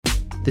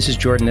This is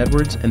Jordan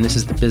Edwards, and this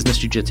is the Business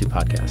Jiu-Jitsu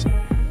Podcast.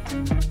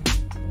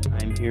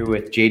 I'm here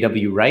with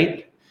JW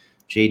Wright.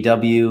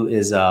 JW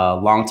is a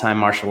longtime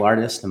martial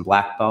artist and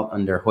black belt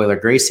under Royler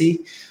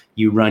Gracie.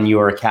 You run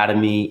your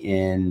academy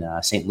in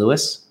St.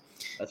 Louis.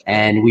 That's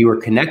and we were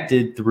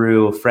connected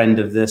through a friend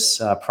of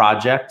this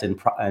project and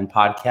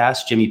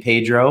podcast, Jimmy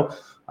Pedro,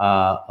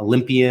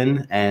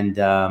 Olympian and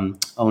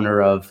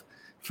owner of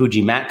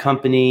Fuji Mat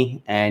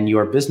Company and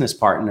your business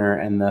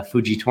partner in the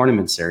Fuji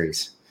Tournament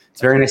Series. It's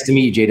very nice to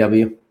meet you,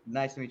 JW.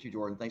 Nice to meet you,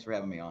 Jordan. Thanks for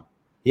having me on.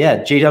 Yeah,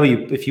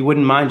 JW, if you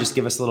wouldn't mind, just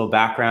give us a little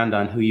background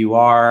on who you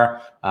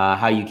are,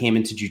 how you came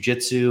into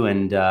jiu-jitsu,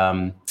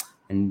 and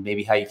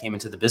maybe how you came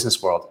into the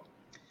business world.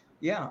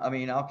 Yeah, I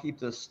mean, I'll keep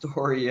the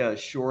story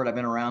short. I've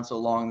been around so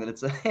long that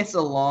it's a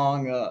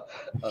long,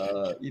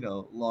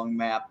 long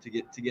map to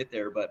get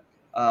there. But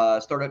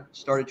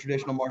started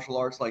traditional martial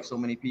arts like so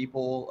many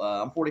people.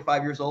 I'm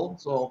 45 years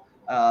old, so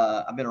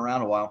I've been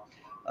around a while.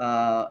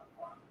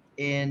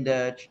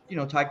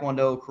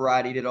 Taekwondo,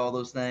 karate, did all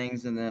those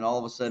things, and then all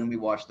of a sudden we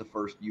watched the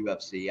first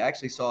UFC. I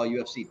actually saw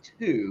UFC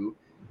 2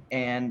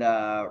 and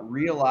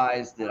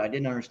realized that I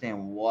didn't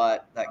understand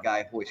what that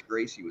guy Royce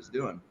Gracie was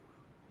doing.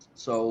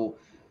 So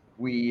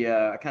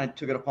I kind of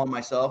took it upon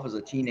myself as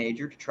a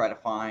teenager to try to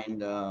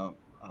find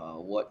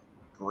what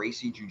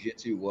Gracie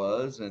Jiu-Jitsu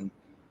was. And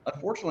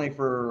unfortunately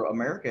for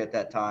America at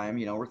that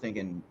time, we're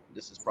thinking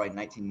this is probably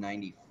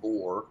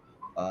 1994.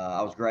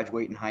 I was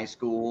graduating high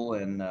school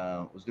and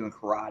was doing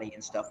karate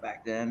and stuff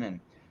back then. And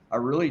I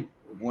really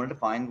wanted to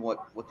find what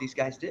these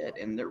guys did.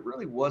 And there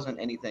really wasn't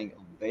anything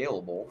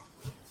available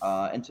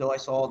until I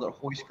saw that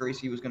Royce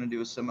Gracie was going to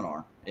do a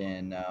seminar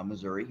in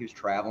Missouri. He was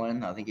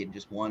traveling. I think he had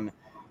just won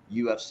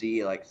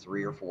UFC like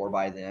 3 or 4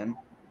 by then.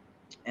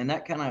 And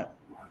that kind of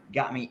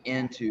got me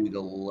into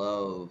the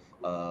love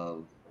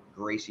of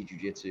Gracie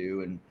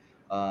Jiu-Jitsu. And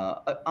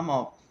I'm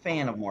a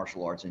fan of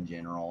martial arts in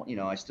general.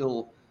 I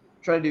still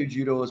try to do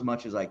judo as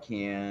much as I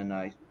can.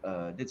 I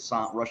did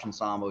Russian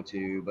Sambo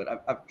too,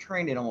 but I've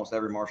trained in almost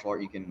every martial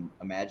art you can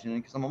imagine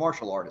because I'm a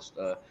martial artist.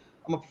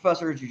 I'm a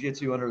professor of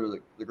jiu-jitsu under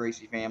the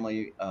Gracie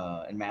family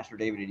and Master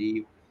David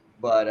Ede.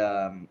 But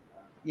I'm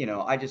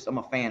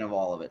a fan of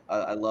all of it.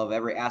 I love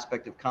every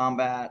aspect of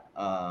combat.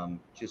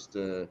 It's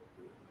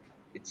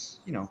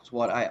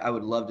what I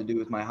would love to do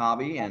with my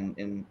hobby,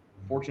 and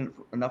fortunate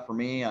enough for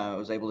me, I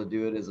was able to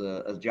do it as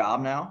a job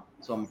now.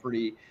 So I'm a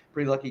pretty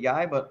lucky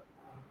guy. But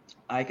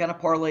I kind of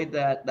parlayed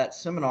that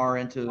seminar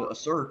into a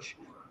search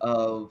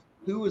of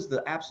who was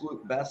the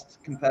absolute best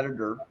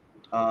competitor,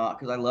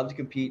 because I love to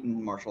compete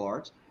in martial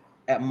arts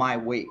at my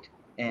weight.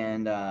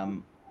 And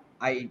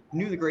I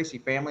knew the Gracie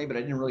family, but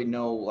I didn't really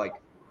know like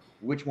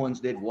which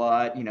ones did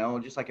what,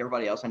 just like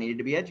everybody else, I needed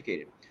to be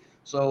educated.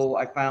 So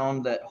I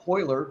found that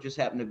Royler just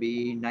happened to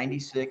be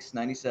 96,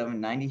 97,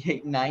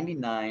 98,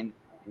 99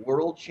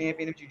 world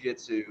champion of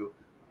jiu-jitsu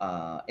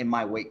in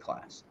my weight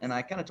class. And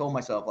I kind of told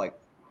myself, like,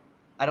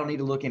 I don't need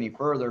to look any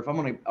further. If I'm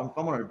gonna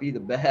be the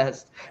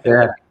best at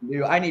what I can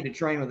do, I need to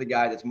train with a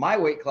guy that's my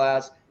weight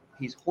class.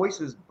 He's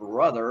Royce's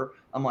brother.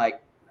 I'm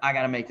like, I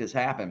got to make this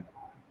happen.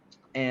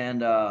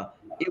 And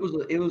it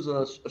was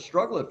a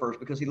struggle at first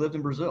because he lived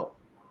in Brazil,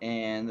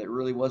 and it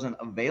really wasn't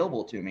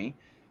available to me.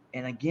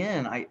 And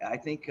again, I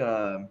think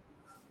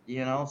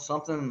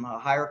something, a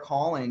higher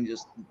calling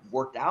just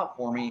worked out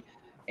for me,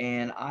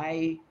 and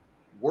I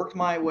worked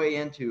my way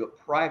into a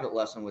private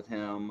lesson with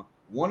him,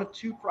 one of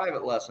 2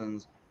 private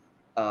lessons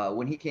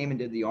when he came and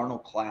did the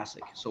Arnold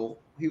Classic. So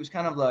he was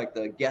kind of like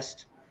the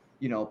guest,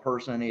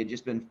 person. He had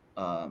just been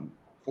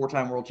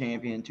 4-time world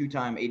champion,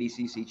 2-time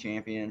ADCC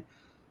champion.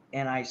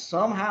 And I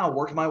somehow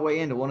worked my way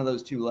into one of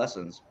those 2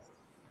 lessons.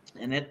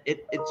 And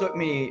it took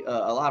me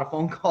a lot of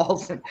phone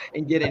calls and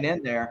getting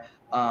in there.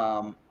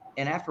 And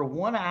after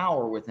 1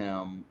 hour with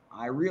him,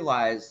 I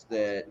realized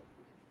that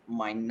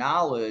my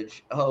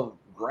knowledge of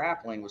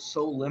grappling was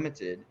so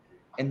limited,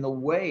 and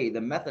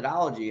the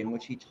methodology in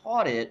which he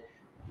taught it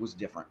was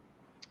different.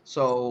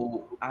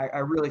 So I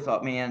really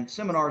thought, man,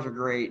 seminars are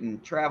great,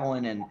 and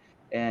traveling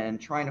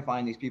and trying to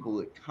find these people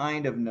that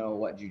kind of know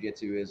what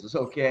jiu-jitsu is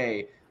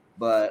okay,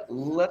 but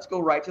let's go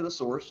right to the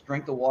source,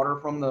 drink the water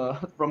from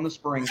the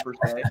spring per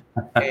se.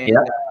 And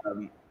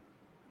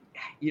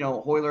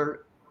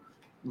Royler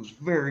was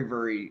very,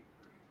 very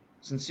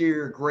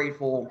sincere,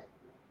 grateful.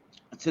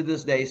 To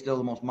this day, still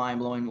the most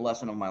mind-blowing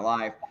lesson of my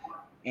life.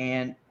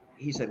 And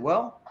he said,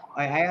 well,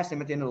 I asked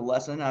him at the end of the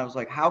lesson, I was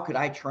like, how could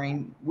I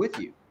train with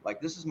you? Like,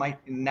 this is my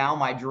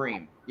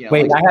dream.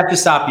 Wait, I have to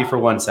stop you for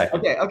 1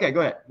 second. Okay,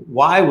 go ahead.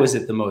 Why was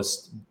it the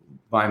most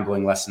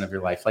mind-blowing lesson of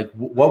your life? Like,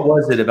 what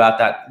was it about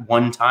that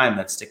one time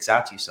that sticks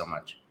out to you so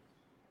much?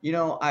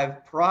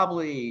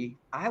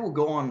 I will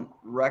go on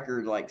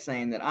record like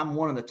saying that I'm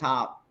one of the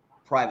top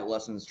private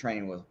lessons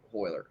training with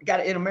Royler.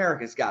 In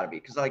America, it's got to be,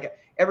 because like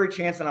every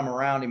chance that I'm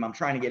around him, I'm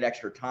trying to get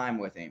extra time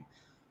with him.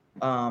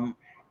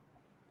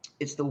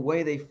 It's the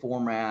way they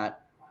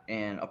format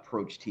and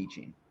approach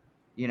teaching,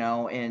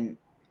 and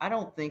I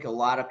don't think a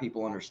lot of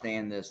people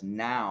understand this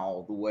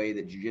now, the way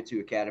that jiu-jitsu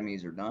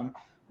academies are done,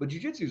 but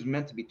jiu-jitsu is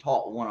meant to be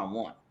taught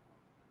one-on-one.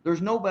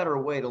 There's no better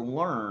way to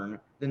learn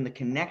than the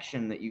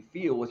connection that you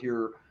feel with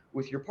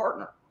your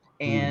partner.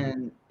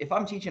 And if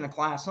I'm teaching a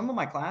class, some of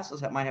my classes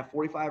that might have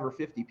 45 or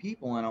 50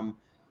 people in them,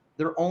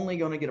 they're only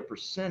going to get a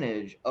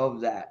percentage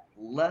of that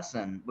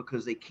lesson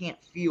because they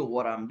can't feel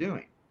what I'm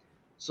doing.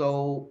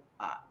 So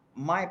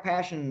my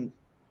passion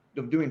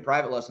of doing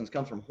private lessons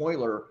comes from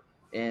Hoyler,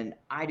 and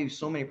I do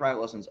so many private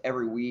lessons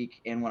every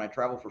week. And when I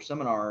travel for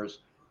seminars,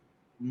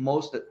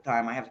 most of the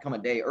time I have to come a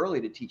day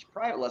early to teach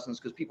private lessons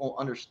because people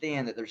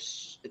understand that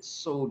it's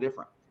so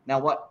different. Now,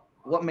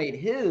 what made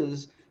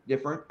his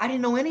different? I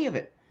didn't know any of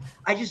it.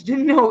 I just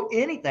didn't know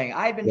anything.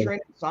 I had been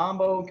training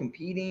Sambo,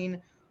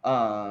 competing,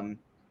 and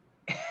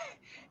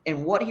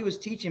what he was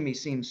teaching me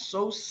seemed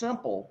so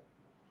simple,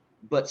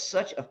 but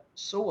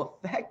so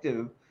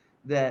effective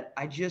that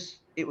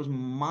it was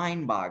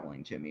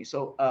mind-boggling to me.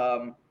 So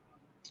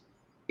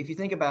if you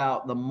think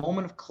about the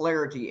moment of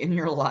clarity in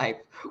your life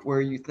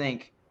where you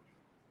think,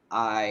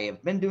 I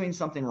have been doing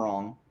something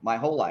wrong my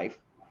whole life,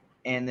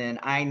 and then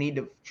I need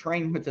to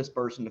train with this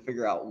person to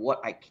figure out what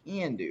I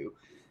can do.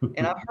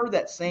 And I've heard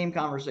that same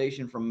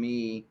conversation from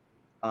me.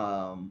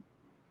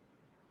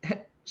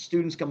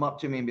 Students come up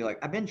to me and be like,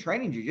 I've been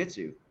training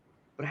jiu-jitsu,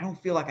 but I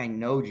don't feel like I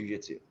know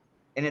jiu-jitsu.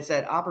 And it's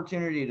that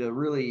opportunity to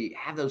really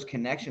have those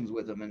connections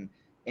with them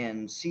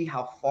and see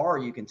how far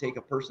you can take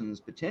a person's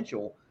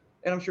potential.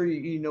 And I'm sure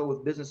you know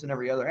with business and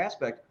every other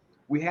aspect,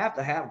 we have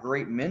to have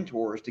great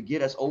mentors to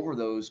get us over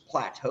those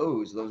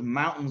plateaus, those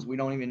mountains we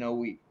don't even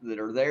know that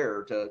are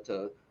there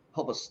to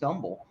help us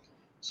stumble.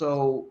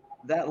 So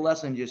that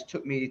lesson just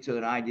took me to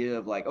an idea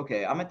of like,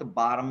 okay, I'm at the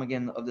bottom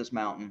again of this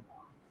mountain.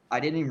 I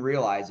didn't even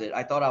realize it.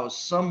 I thought I was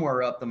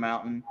somewhere up the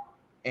mountain,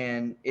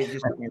 and it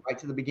just took me right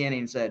to the beginning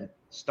and said,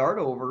 start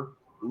over,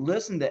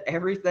 listen to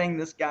everything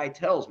this guy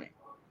tells me.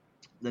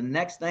 The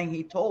next thing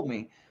he told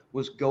me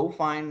was go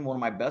find one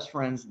of my best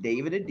friends,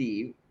 David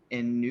Adib,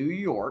 in New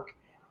York,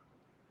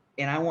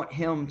 and I want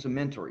him to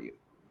mentor you.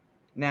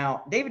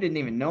 Now, David didn't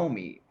even know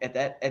me at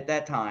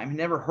that time,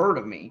 never heard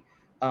of me.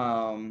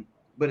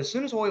 But as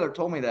soon as Hoyler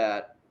told me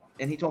that,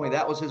 and he told me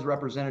that was his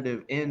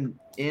representative in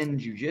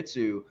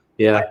jiu-jitsu,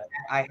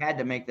 I had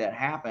to make that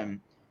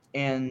happen.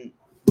 And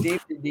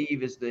David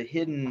Adib is the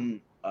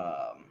hidden,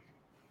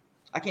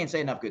 I can't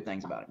say enough good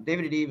things about him.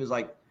 David Adib is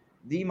like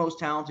the most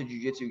talented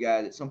jiu-jitsu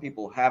guy that some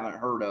people haven't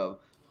heard of,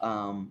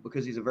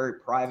 because he's a very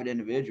private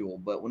individual.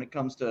 But when it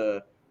comes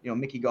to,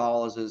 Mickey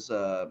Gall is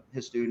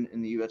his student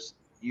in the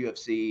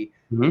UFC.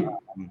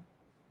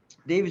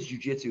 David's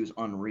jiu-jitsu is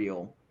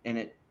unreal,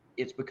 and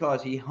it's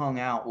because he hung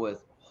out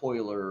with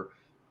Hoyler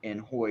and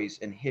Hoyce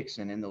and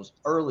Hickson in those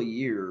early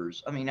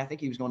years. I mean, I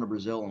think he was going to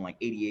Brazil in like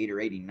 88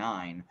 or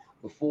 89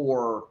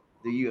 before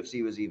the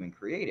UFC was even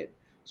created.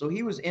 So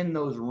he was in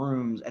those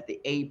rooms at the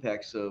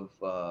apex of,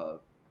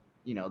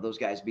 those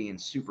guys being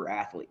super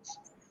athletes.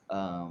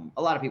 A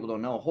lot of people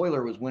don't know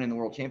Hoyler was winning the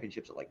world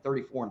championships at like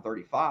 34 and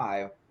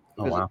 35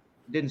 because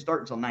it didn't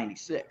start until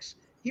 96.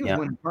 He was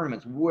winning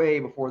tournaments way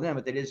before them,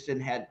 but they just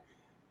the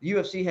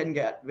UFC hadn't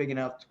got big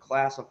enough to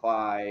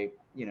classify.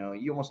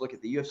 You almost look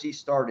at the UFC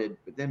started,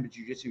 but then the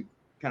jiu-jitsu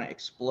kind of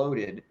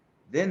exploded.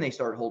 Then they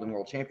started holding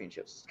world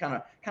championships. It's kind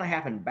of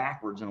happened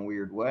backwards in a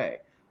weird way.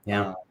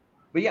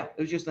 But yeah,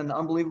 it was just an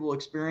unbelievable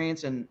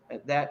experience, and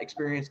that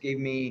experience gave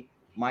me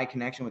my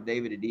connection with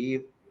David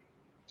Adib.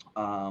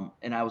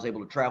 And I was able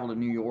to travel to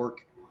New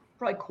York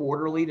probably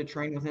quarterly to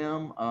train with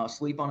him,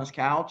 sleep on his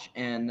couch,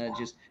 and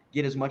just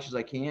get as much as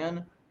I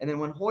can. And then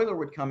when Hoyler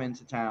would come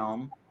into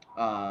town,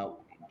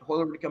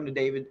 Hoyler would come to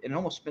David and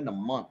almost spend a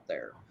month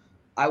there.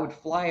 I would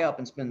fly up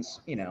and spend,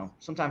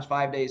 sometimes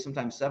 5 days,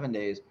 sometimes 7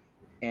 days.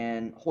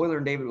 And Hoyler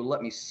and David would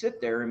let me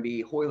sit there and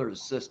be Hoyler's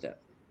assistant.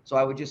 So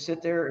I would just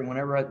sit there, and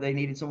whenever they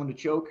needed someone to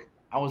choke,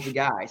 I was the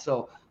guy.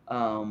 So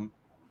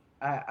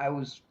I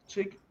was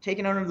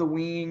taken under the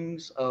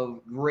wings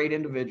of great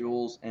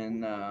individuals.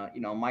 And,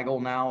 my goal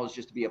now is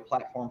just to be a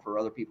platform for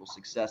other people's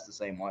success the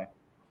same way.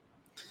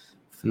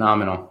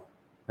 Phenomenal.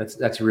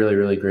 That's really,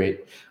 really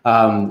great.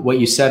 What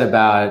you said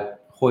about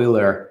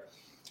Hoyler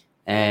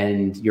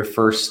and your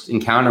first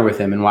encounter with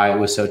him and why it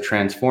was so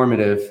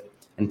transformative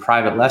in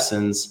private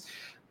lessons,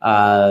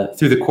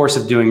 through the course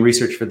of doing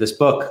research for this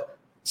book,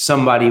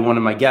 one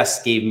of my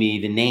guests gave me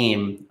the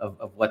name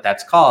of what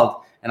that's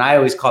called. And I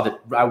always called it,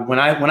 when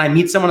I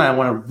meet someone, I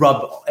want to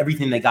rub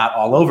everything they got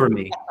all over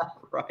me.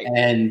 Right.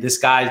 And this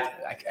guy,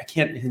 I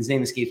can't, his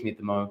name escapes me at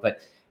the moment,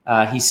 but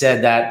he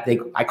said that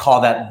I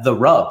call that the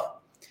rub.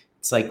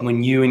 It's like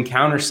when you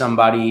encounter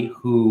somebody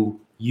who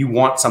you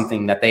want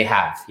something that they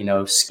have,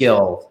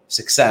 skill,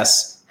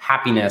 success,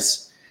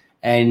 happiness,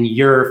 and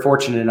you're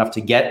fortunate enough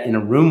to get in a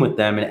room with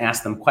them and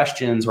ask them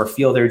questions or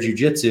feel their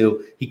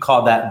jujitsu. He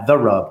called that the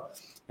rub.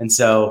 And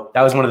so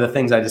that was one of the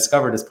things I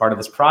discovered as part of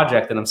this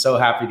project. And I'm so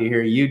happy to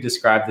hear you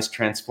describe this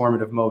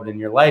transformative moment in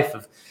your life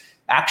of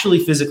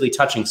actually physically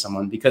touching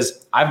someone,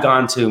 because I've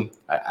gone to,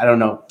 I don't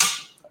know,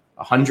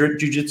 100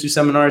 jiu-jitsu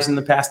seminars in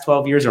the past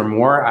 12 years or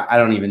more. I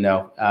don't even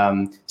know.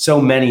 So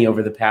many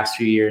over the past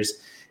few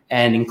years,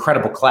 and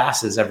incredible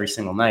classes every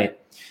single night.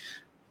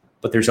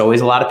 But there's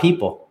always a lot of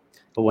people.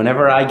 But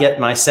whenever I get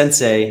my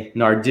sensei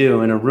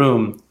Nardu in a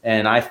room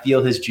and I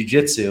feel his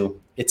jujitsu,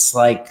 it's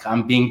like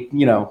I'm being,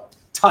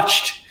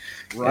 touched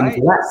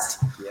and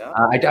blessed. Yeah.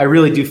 I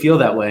really do feel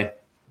that way.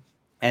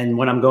 And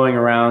when I'm going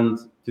around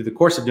through the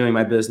course of doing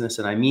my business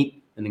and I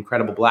meet an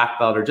incredible black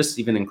belt or just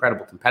even an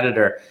incredible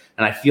competitor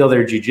and I feel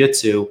their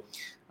jujitsu,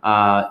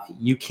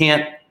 you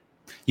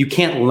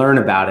can't learn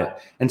about it.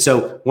 And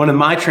so one of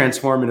my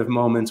transformative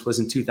moments was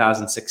in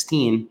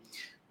 2016.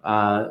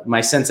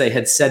 My sensei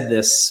had said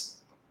this,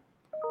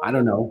 I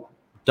don't know,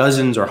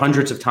 dozens or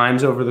hundreds of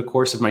times over the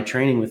course of my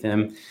training with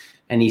him.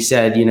 And he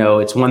said,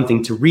 it's one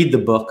thing to read the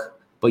book,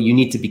 but you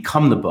need to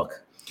become the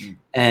book.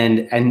 And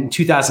in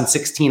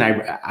 2016,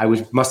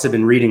 I must have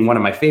been reading one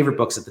of my favorite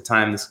books at the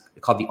time,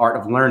 called The Art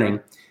of Learning.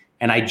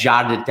 And I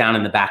jotted it down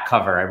in the back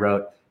cover. I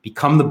wrote,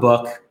 become the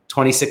book,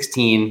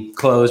 2016,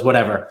 close,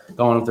 whatever,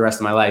 go on with the rest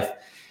of my life.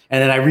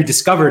 And then I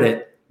rediscovered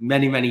it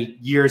many, many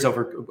years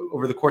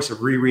over the course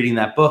of rereading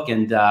that book.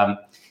 And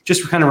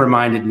just kind of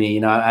reminded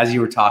me, as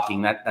you were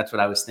talking, that's what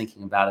I was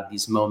thinking about at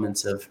these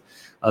moments of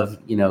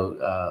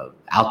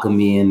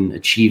alchemy and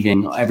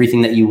achieving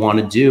everything that you want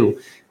to do.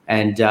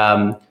 And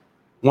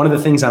one of the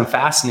things I'm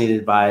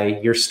fascinated by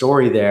your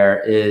story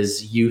there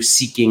is you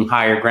seeking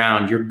higher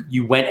ground.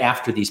 You went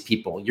after these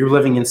people. You're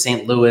living in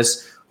St.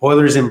 Louis,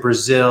 Hoyler's in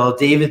Brazil,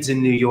 David's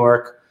in New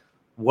York.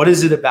 What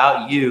is it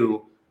about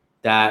you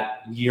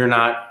that you're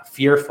not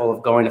fearful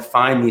of going to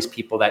find these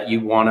people that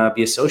you want to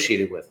be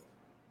associated with?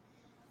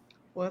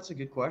 Well, that's a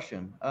good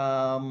question.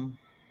 I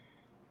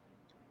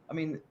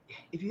mean,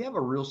 if you have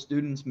a real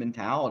student's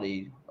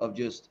mentality of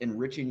just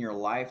enriching your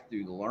life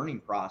through the learning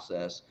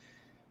process,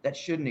 that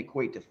shouldn't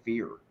equate to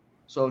fear.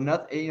 So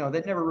nothing,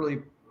 that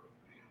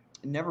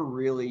never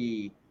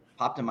really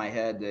popped in my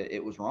head that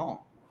it was wrong.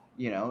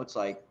 It's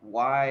like,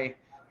 why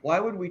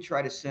would we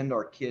try to send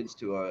our kids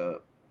to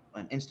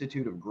an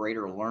institute of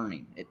greater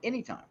learning at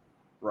any time,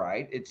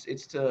 right?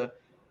 It's to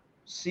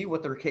see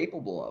what they're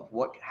capable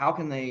of. How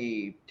can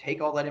they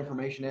take all that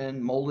information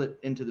in, mold it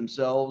into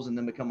themselves, and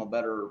then become a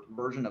better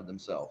version of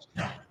themselves?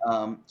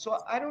 So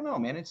I don't know,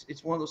 man.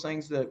 It's one of those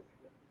things that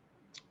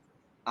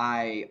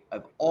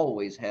I've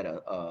always had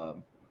a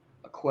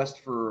quest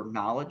for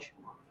knowledge,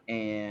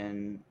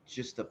 and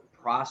just the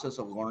process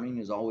of learning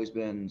has always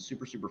been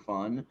super, super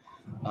fun.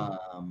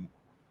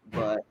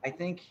 But I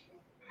think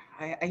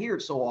I hear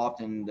it so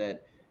often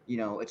that,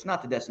 it's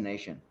not the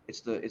destination,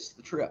 it's the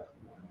trip.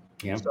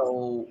 Yeah.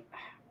 So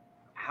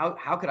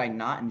how could I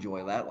not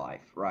enjoy that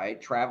life,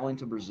 right? Traveling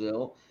to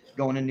Brazil,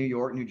 going to New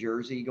York, New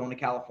Jersey, going to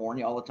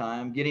California all the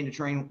time, getting to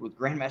train with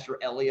Grandmaster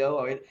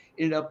Elio. I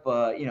ended up,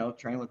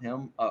 training with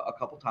him a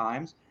couple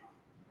times.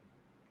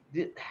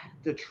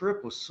 The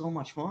trip was so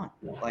much fun.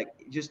 Like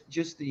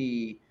just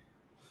the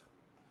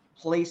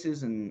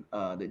places and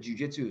that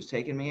jiu-jitsu has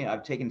taken me.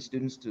 I've taken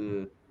students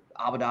to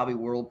Abu Dhabi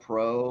World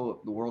Pro,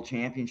 the World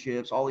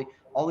Championships,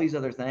 all these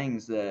other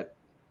things that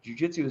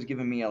jiu-jitsu has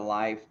given me a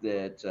life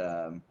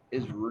that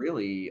is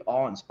really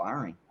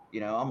awe-inspiring.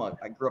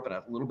 I grew up in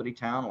a little bitty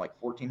town, like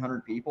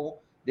 1,400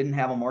 people, didn't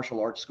have a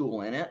martial arts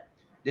school in it,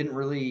 didn't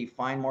really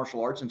find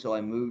martial arts until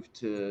I moved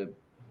to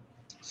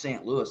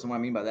St. Louis. And what I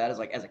mean by that is,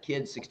 like, as a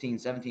kid, 16,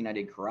 17, I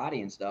did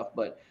karate and stuff,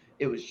 but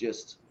it was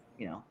just,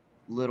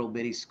 little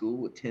bitty school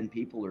with 10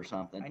 people or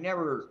something. I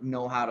never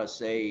know how to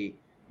say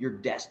you're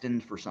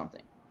destined for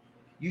something.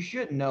 You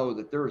should know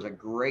that there is a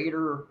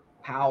greater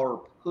power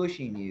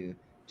pushing you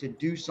to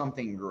do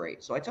something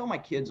great. So I tell my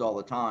kids all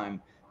the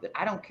time that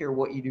I don't care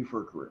what you do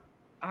for a career.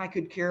 I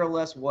could care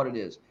less what it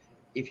is.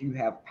 If you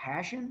have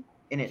passion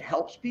and it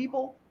helps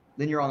people,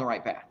 then you're on the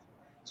right path.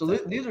 So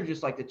these are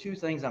just like the two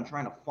things I'm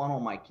trying to funnel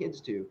my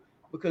kids to,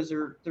 because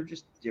they're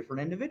just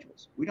different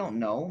individuals. We don't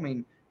know. I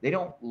mean, they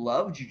don't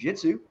love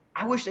jiu-jitsu.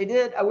 I wish they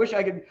did. I wish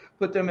I could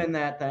put them in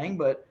that thing,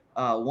 but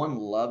one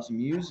loves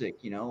music,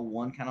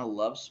 one kind of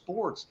loves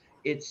sports.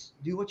 It's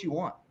do what you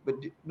want,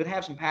 but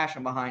have some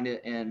passion behind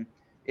it. And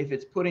if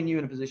it's putting you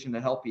in a position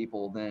to help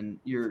people, then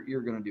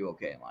you're going to do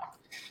okay in life.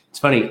 It's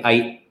funny.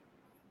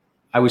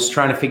 I was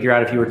trying to figure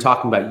out if you were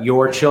talking about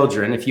your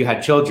children, if you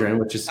had children,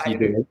 which is you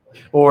did,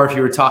 or if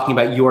you were talking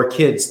about your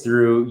kids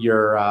through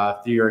your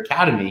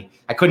academy.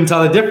 I couldn't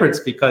tell the difference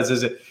because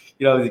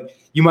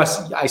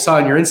I saw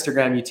on your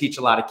Instagram, you teach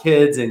a lot of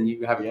kids and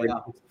you have a great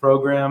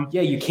program.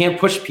 Yeah, you can't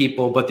push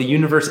people, but the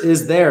universe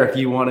is there if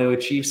you want to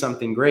achieve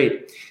something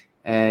great.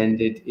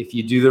 And if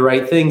you do the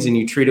right things and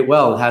you treat it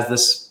well, it has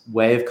this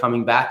way of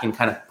coming back and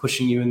kind of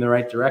pushing you in the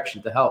right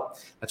direction to help.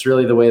 That's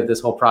really the way that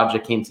this whole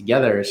project came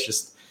together. It's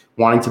just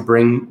wanting to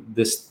bring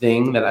this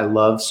thing that I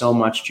love so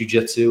much,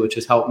 jiu-jitsu, which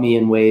has helped me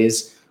in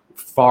ways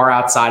far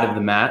outside of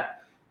the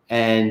mat,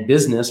 and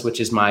business,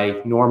 which is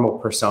my normal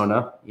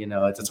persona.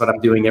 That's what I'm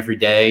doing every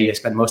day. I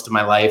spend most of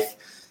my life,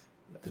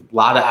 a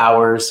lot of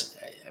hours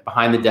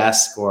behind the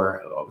desk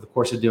or over the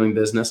course of doing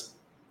business.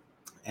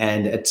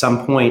 And at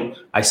some point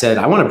I said,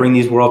 I want to bring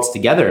these worlds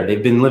together.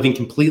 They've been living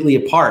completely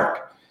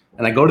apart.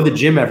 And I go to the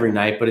gym every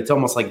night, but it's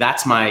almost like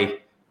that's my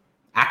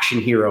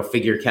action hero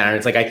figure counter.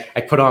 It's like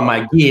I put on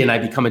my gi and I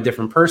become a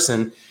different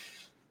person.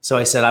 So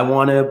I said, I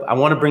want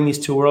to bring these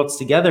two worlds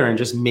together and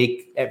just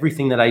make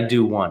everything that I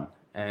do one.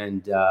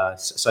 And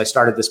so I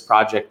started this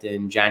project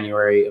in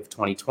January of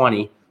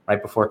 2020,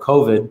 right before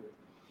COVID.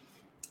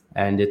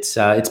 And it's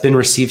been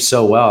received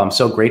so well. I'm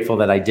so grateful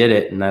that I did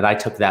it and that I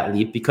took that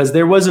leap, because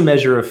there was a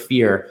measure of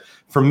fear.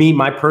 For me,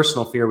 my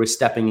personal fear was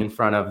stepping in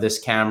front of this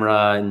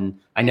camera, and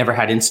I never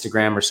had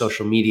Instagram or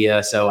social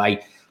media. So I'm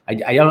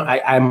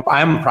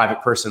a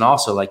private person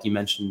also, like you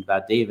mentioned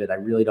about David. I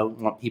really don't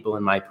want people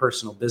in my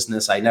personal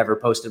business. I never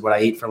posted what I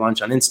ate for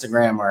lunch on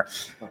Instagram, or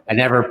I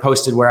never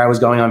posted where I was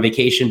going on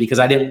vacation, because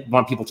I didn't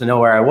want people to know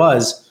where I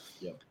was.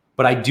 Yeah.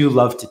 But I do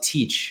love to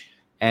teach.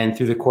 And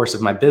through the course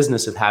of my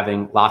business of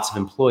having lots of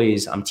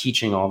employees, I'm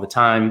teaching all the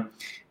time.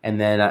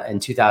 And then in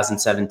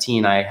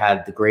 2017, I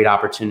had the great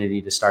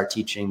opportunity to start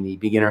teaching the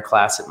beginner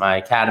class at my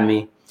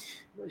academy.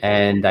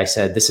 And I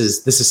said, this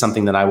is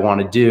something that I want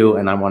to do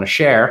and I want to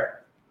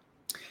share.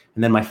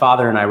 And then my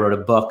father and I wrote a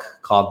book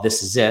called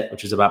This Is It,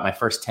 which is about my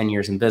first 10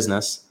 years in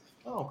business.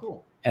 Oh,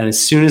 cool. And as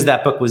soon as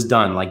that book was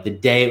done, like the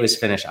day it was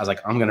finished, I was like,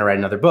 I'm going to write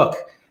another book.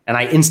 And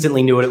I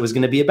instantly knew what it was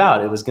going to be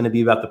about. It was going to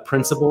be about the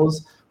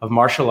principles of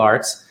martial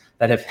arts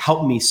that have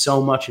helped me so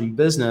much in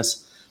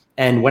business.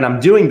 And when I'm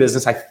doing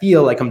business, I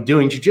feel like I'm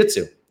doing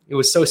jiu-jitsu. It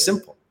was so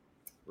simple.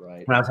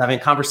 Right. When I was having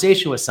a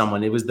conversation with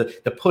someone, it was the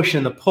push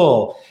and the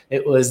pull.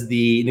 It was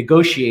the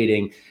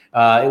negotiating.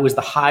 It was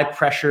the high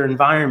pressure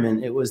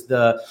environment. It was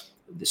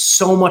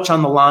so much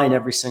on the line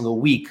every single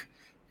week.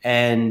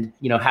 And,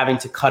 having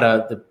to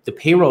cut the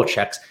payroll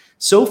checks.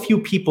 So few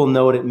people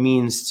know what it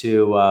means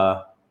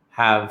to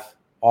have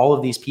all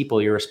of these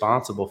people you're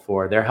responsible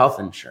for, their health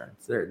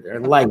insurance, their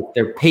life,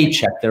 their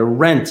paycheck, their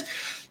rent.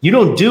 You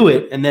don't do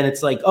it. And then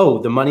it's like, oh,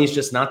 the money's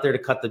just not there to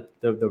cut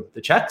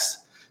the checks.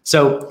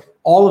 So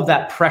all of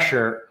that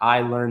pressure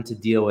I learned to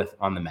deal with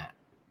on the mat.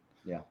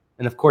 Yeah.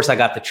 And of course I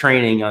got the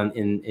training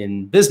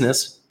in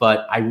business,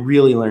 but I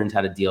really learned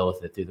how to deal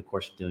with it through the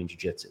course of doing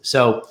jiu-jitsu.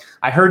 So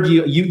I heard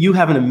you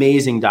have an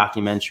amazing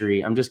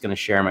documentary. I'm just going to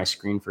share my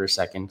screen for a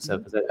second. So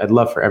I'd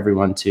love for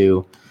everyone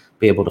to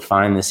be able to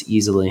find this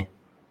easily.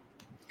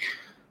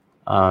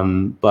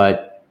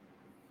 But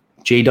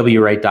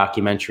J.W. Wright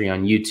documentary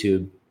on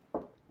YouTube.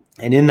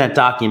 And in that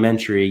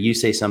documentary, you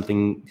say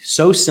something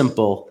so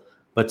simple,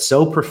 but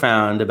so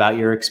profound about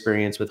your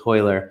experience with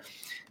Royler.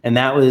 And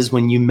that was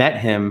when you met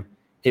him,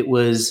 it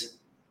was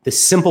the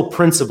simple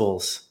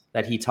principles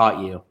that he taught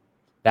you.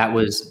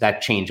 That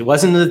changed. It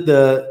wasn't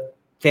the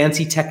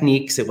fancy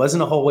techniques. It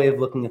wasn't a whole way of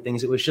looking at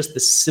things. It was just the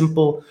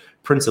simple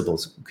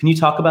principles. Can you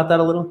talk about that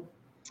a little?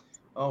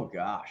 Oh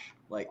gosh.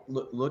 Like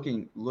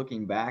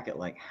looking back at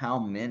like how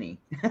many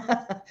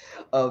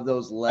of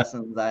those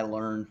lessons I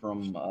learned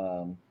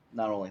from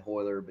not only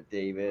Royler but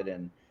David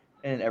and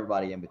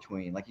everybody in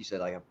between. Like you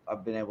said,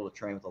 I've been able to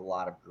train with a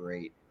lot of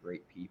great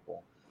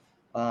people.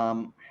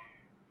 I'm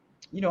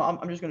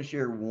just going to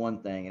share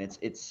one thing, and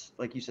it's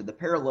like you said, the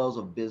parallels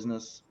of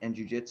business and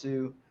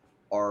jiu-jitsu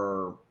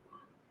are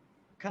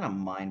kind of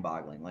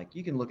mind-boggling. Like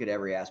you can look at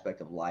every aspect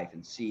of life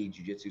and see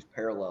jiu-jitsu's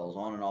parallels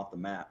on and off the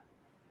mat.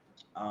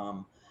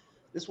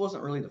 This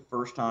wasn't really the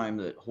first time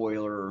that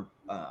Royler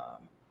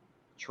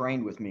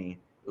trained with me.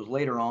 It was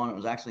later on. It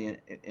was actually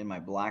in my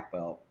black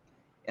belt.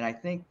 And I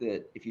think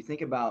that if you think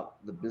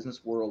about the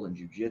business world and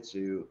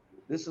jiu-jitsu,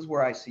 this is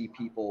where I see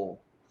people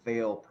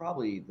fail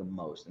probably the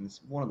most. And it's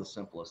one of the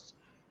simplest.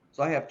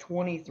 So I have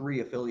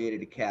 23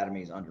 affiliated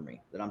academies under me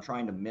that I'm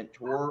trying to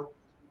mentor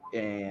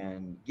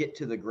and get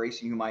to the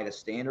Gracie Humaita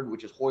standard,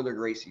 which is Royler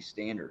Gracie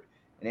standard.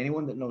 And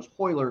anyone that knows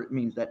Royler, it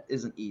means that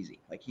isn't easy.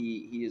 Like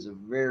he is a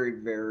very,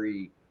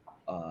 very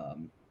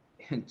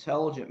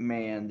intelligent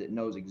man that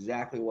knows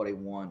exactly what he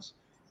wants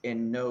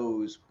and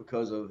knows,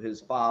 because of his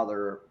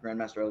father,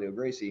 Grandmaster Elio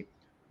Gracie,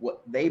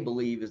 what they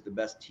believe is the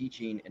best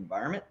teaching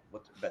environment,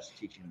 what's the best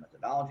teaching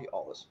methodology,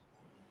 all this.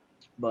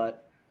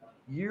 But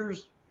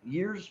years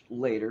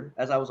later,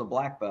 as I was a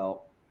black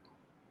belt,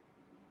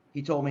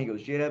 he told me, he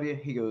goes,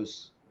 JW, he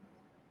goes,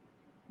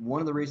 one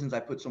of the reasons I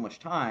put so much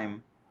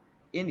time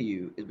into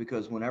you is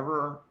because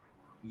whenever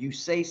you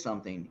say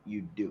something,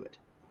 you do it.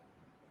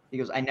 He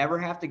goes, I never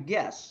have to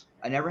guess.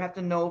 I never have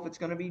to know if it's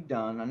going to be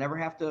done. I never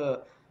have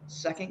to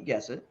second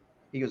guess it.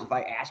 He goes, if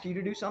I ask you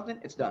to do something,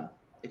 it's done.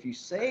 If you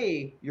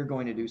say you're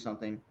going to do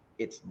something,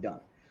 it's done.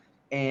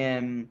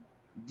 And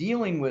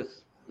dealing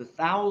with the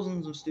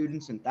thousands of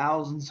students and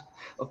thousands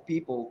of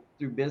people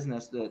through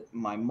business that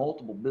my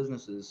multiple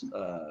businesses,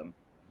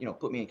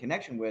 put me in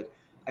connection with,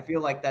 I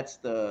feel like that's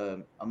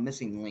a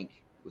missing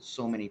link with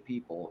so many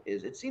people.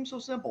 Is it seems so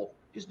simple.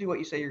 Just do what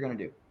you say you're going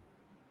to do.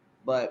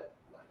 But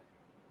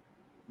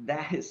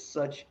that is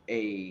such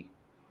a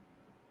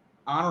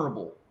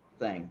honorable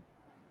thing.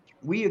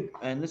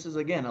 And this is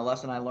again a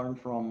lesson I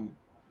learned from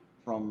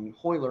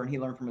Royler, and he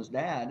learned from his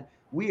dad.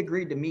 We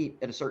agreed to meet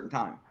at a certain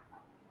time.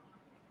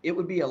 It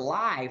would be a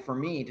lie for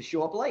me to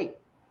show up late.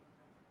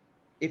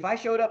 If I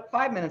showed up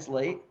 5 minutes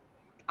late,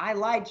 I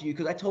lied to you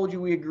because I told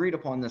you we agreed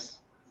upon this.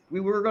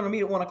 We were going to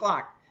meet at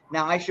 1:00.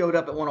 Now I showed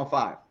up at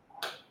 1:05.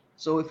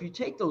 So if you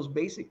take those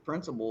basic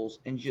principles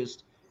and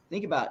just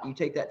think about, you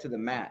take that to the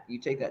mat, you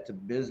take that to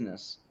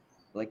business.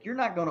 Like, you're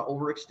not going to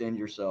overextend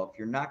yourself.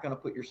 You're not going to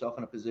put yourself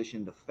in a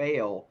position to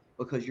fail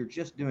because you're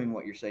just doing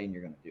what you're saying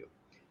you're going to do.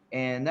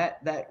 And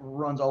that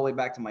runs all the way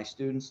back to my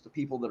students, to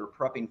people that are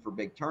prepping for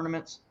big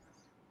tournaments.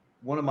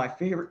 One of my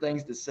favorite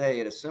things to say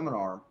at a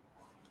seminar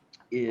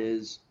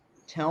is,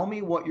 tell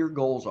me what your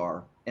goals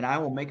are, and I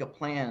will make a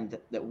plan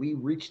that we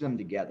reach them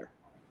together.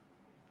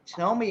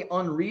 Tell me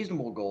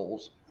unreasonable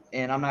goals,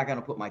 and I'm not going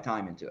to put my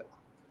time into it.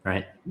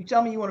 Right. You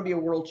tell me you want to be a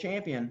world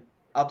champion,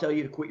 I'll tell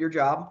you to quit your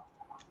job,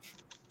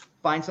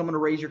 find someone to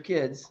raise your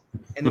kids,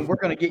 and then we're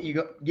going to get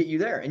you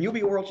there, and you'll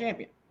be a world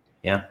champion.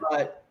 Yeah.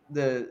 But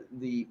the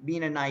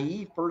being a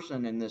naive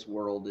person in this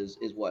world is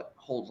what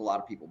holds a lot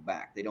of people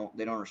back. They don't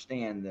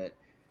understand that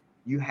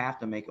you have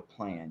to make a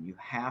plan. You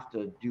have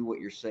to do what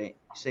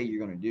say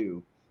you're going to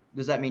do.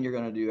 Does that mean you're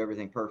going to do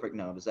everything perfect?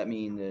 No. Does that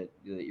mean that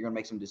you're going to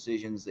make some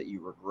decisions that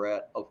you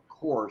regret? Of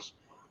course.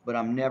 But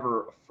I'm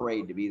never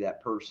afraid to be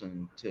that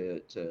person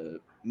to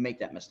make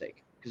that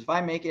mistake. Because if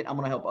I make it, I'm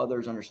going to help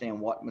others understand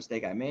what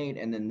mistake I made,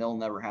 and then they'll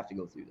never have to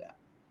go through that.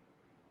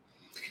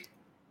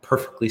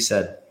 Perfectly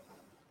said.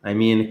 I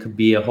mean, it could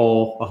be a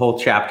whole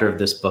chapter of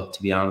this book,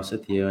 to be honest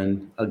with you,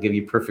 and I'll give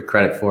you perfect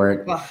credit for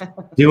it.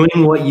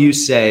 Doing what you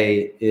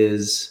say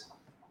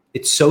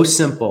it's so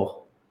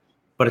simple,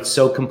 but it's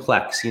so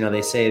complex. You know,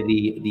 they say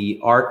the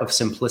art of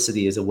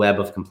simplicity is a web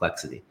of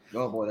complexity.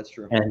 Oh boy, that's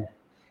true. And,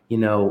 you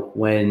know,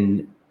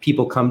 when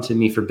people come to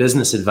me for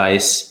business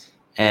advice,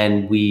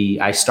 and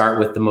I start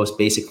with the most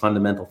basic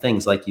fundamental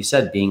things, like you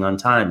said, being on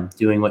time,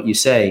 doing what you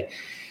say,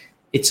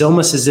 it's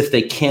almost as if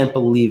they can't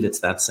believe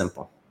it's that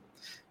simple,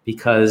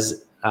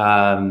 because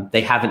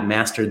they haven't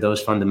mastered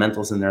those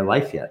fundamentals in their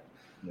life yet.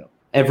 Yep.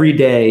 Every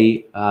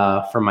day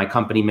for my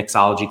company,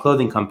 Mixology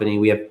Clothing Company,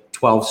 we have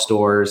 12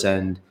 stores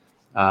and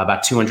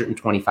about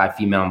 225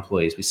 female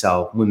employees. We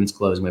sell women's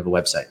clothes and we have a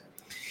website.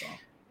 Wow.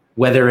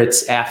 Whether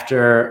it's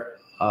after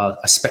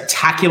a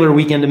spectacular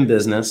weekend in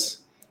business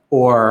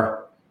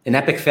or an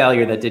epic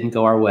failure that didn't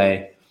go our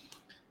way,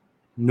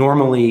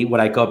 normally what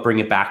I bring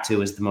it back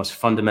to is the most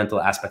fundamental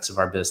aspects of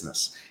our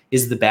business.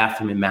 Is the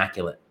bathroom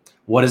immaculate?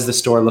 What does the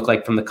store look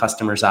like from the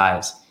customer's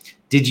eyes?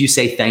 Did you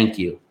say thank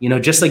you? You know,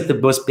 just like the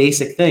most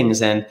basic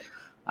things. And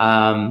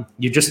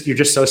you're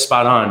just so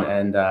spot on.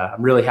 And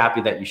I'm really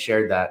happy that you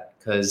shared that,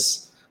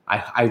 because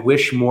I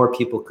wish more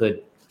people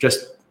could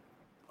just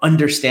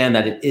understand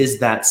that it is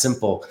that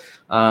simple.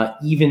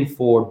 Even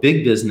for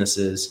big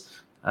businesses,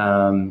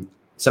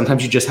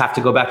 sometimes you just have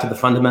to go back to the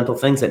fundamental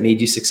things that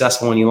made you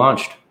successful when you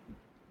launched.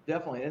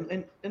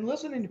 Definitely. And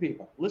listening to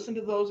people, listen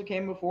to those that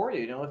came before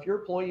you. You know, if your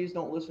employees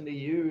don't listen to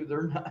you,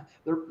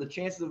 the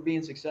chances of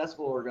being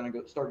successful are going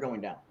to start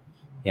going down.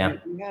 Yeah.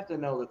 You have to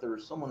know that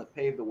there's someone that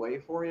paved the way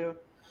for you.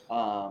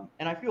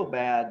 And I feel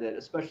bad that,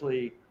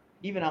 especially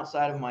even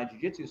outside of my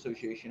jiu-jitsu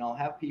association, I'll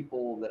have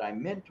people that I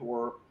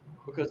mentor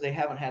because they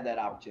haven't had that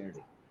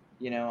opportunity.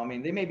 You know, I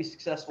mean, they may be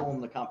successful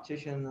in the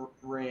competition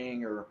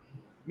ring, or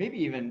maybe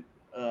even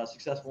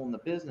successful in the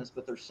business,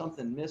 but there's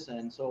something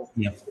missing. So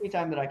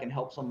anytime that I can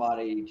help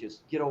somebody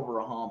just get over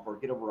a hump or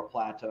get over a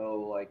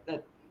plateau like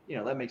that, you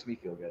know, that makes me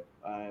feel good.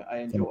 I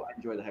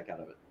enjoy the heck out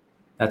of it.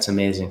 That's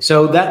amazing.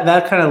 So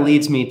that kind of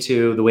leads me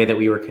to the way that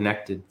we were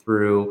connected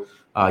through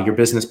your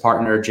business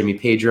partner, Jimmy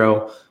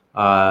Pedro.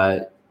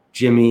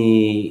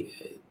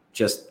 Jimmy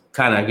just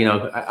kind of, you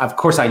know, of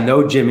course I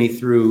know Jimmy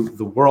through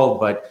the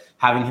world, but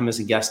having him as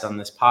a guest on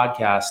this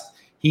podcast,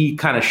 he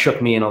kind of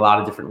shook me in a lot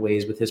of different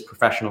ways with his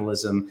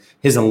professionalism,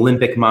 his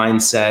Olympic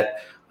mindset.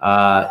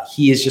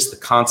 He is just the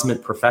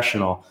consummate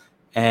professional.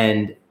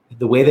 And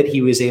the way that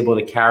he was able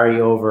to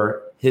carry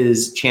over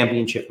his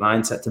championship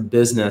mindset to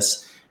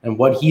business and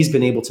what he's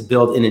been able to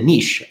build in a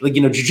niche. Like,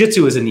 you know,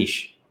 jiu-jitsu is a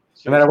niche,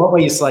 no matter what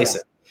way you slice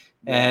it.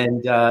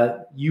 And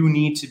you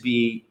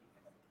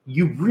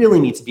really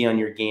need to be on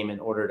your game in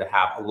order to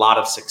have a lot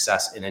of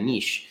success in a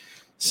niche.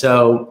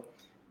 So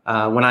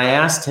when I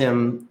asked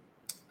him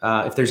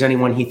if there's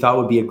anyone he thought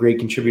would be a great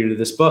contributor to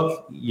this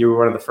book, you were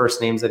one of the first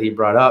names that he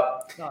brought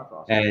up.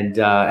 Awesome.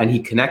 And he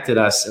connected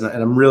us, and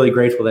I'm really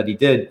grateful that he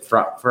did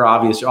for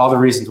obvious, all the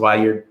reasons why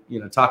you're,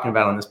 you know, talking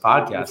about on this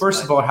podcast. Well,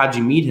 first of all, how'd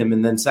you meet him?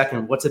 And then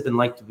second, what's it been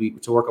like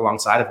to work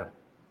alongside of him?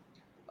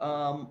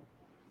 Oh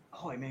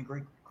man,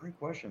 great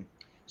question.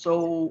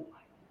 So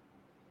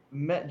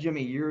met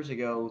Jimmy years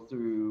ago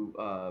through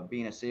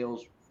being a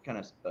sales,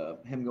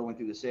 him going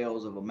through the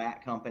sales of a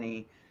mat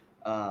company.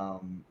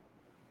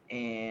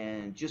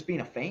 And just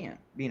being a fan.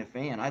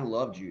 I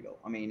love judo.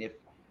 I mean, if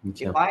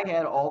I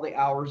had all the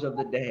hours of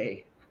the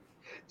day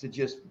to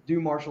just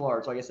do martial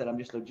arts, like I said, I'm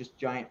just a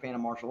giant fan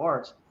of martial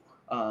arts.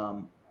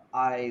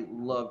 I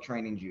love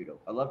training judo.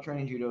 I love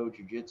training judo,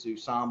 jiu-jitsu,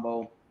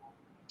 sambo.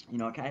 You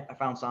know, I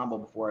found sambo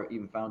before I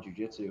even found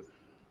jiu-jitsu.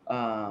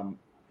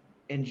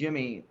 And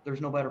Jimmy,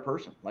 there's no better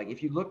person. Like,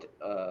 if you looked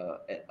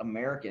at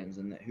Americans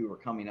who were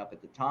coming up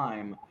at the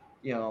time,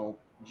 you know,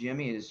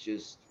 Jimmy is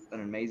just an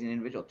amazing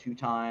individual,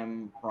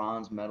 2-time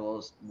bronze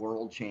medalist,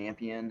 world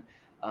champion.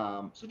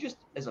 So just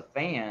as a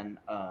fan,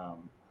 I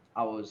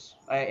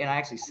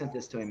actually sent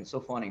this to him. It's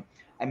so funny.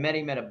 I met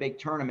him at a big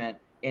tournament,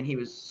 and he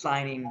was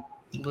signing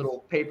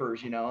little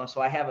papers,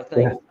 So I have a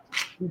thing,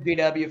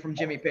 BW from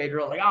Jimmy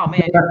Pedro. Like, oh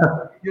man,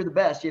 you're the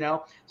best,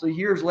 So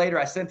years later,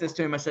 I sent this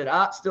to him. I said,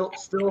 still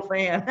a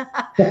fan.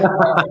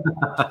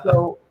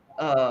 So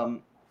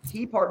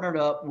he partnered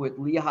up with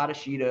Leah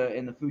Hadashida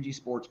and the Fuji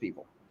Sports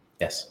people.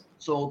 Yes.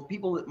 So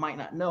people that might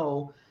not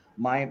know,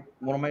 one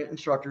of my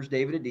instructors,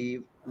 David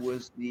Adiv,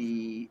 was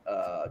the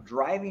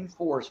driving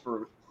force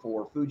for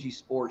Fuji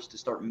Sports to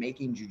start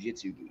making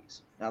jiu-jitsu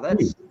gis. Now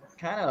that's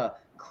kind of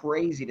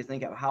crazy to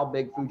think of how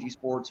big Fuji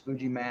Sports,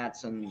 Fuji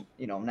Mats, and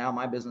now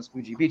my business,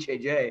 Fuji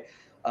BJJ.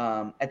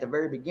 At the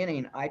very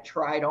beginning, I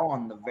tried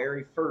on the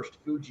very first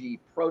Fuji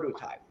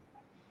prototype,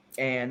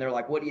 and they're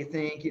like, "What do you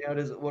think?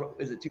 Is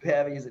it too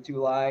heavy? Is it too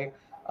light?"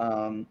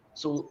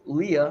 So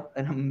Leah,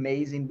 an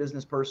amazing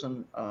business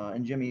person,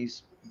 and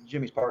Jimmy's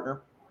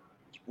partner,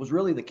 was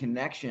really the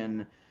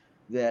connection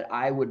that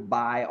I would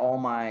buy all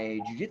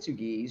my jiu-jitsu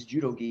gis,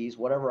 judo gis,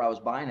 whatever I was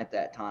buying at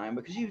that time,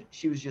 because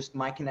she was just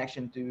my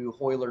connection to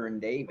Hoyler and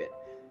David.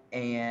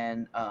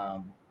 And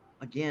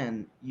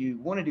again, you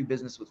want to do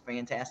business with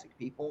fantastic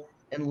people,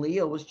 and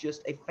Leah was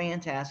just a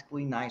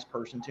fantastically nice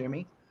person to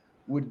me.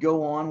 Would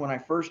go on, when I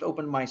first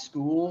opened my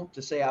school,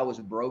 to say I was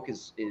broke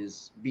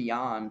is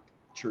beyond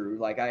true.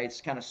 Like, I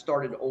kind of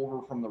started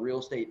over from the real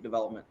estate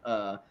development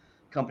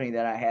company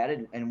that I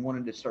had, and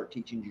wanted to start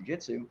teaching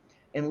jiu-jitsu.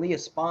 And Leah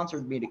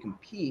sponsored me to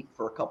compete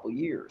for a couple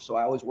years. So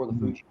I always wore the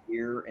Fuji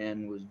gear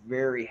and was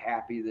very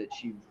happy that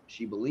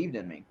she believed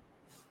in me.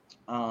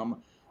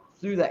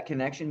 Through that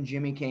connection,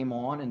 Jimmy came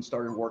on and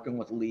started working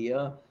with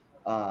Leah.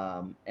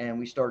 And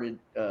we started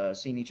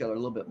seeing each other a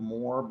little bit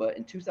more. But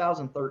in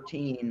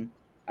 2013,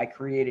 I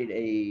created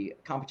a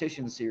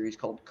competition series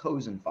called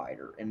Kozen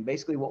Fighter. And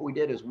basically what we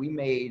did is we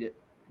made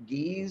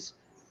gis,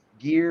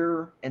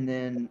 gear, and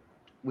then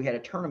we had a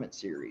tournament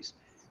series.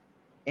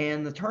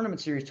 And the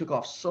tournament series took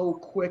off so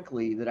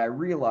quickly that I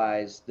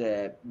realized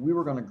that we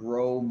were going to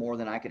grow more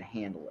than I could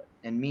handle it.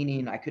 And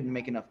meaning I couldn't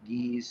make enough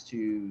gis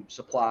to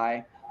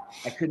supply.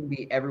 I couldn't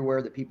be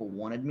everywhere that people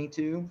wanted me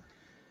to.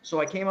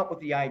 So I came up with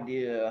the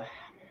idea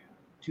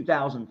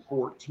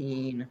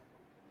 2014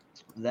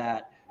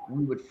 that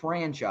we would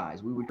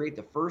create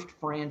the first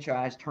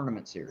franchise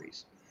tournament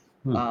series.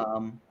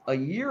 A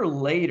year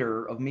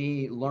later of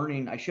me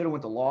learning, I should have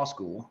went to law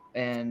school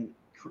and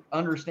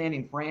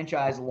understanding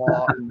franchise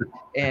law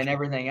and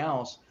everything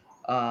else.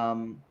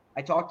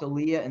 I talked to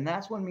Leah, and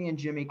that's when me and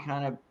Jimmy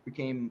kind of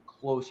became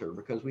closer,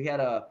 because we had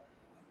a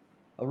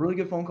really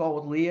good phone call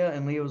with Leah,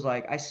 and Leah was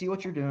like, I see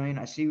what you're doing.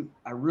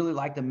 I really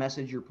like the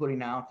message you're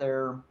putting out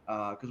there,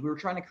 because we were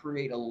trying to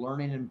create a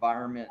learning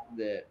environment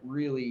that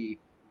really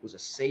was a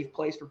safe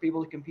place for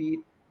people to compete,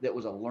 that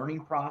was a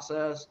learning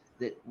process,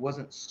 that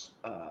wasn't,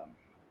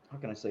 how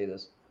can I say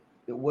this?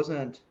 It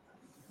wasn't,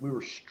 we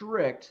were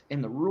strict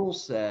in the rule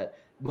set,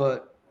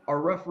 but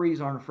our referees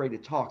aren't afraid to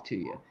talk to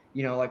you.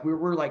 Like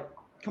we're like,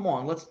 come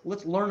on,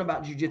 let's learn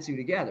about jiu-jitsu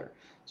together.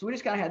 So we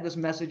just kind of had this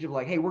message of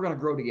like, hey, we're going to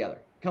grow together.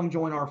 Come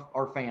join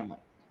our family.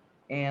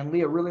 And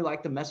Leah really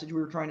liked the message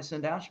we were trying to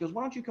send out. She goes,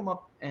 why don't you come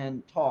up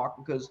and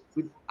talk? Because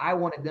I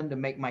wanted them to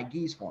make my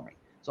gis for me.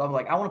 So I'm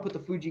like, I want to put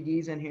the Fuji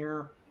gis in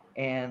here.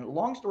 And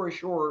long story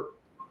short,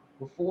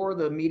 before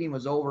the meeting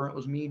was over, it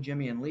was me,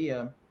 Jimmy, and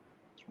Leah.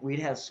 We'd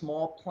had a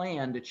small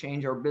plan to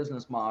change our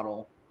business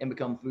model and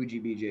become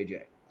Fuji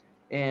BJJ.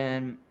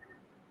 And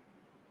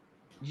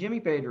Jimmy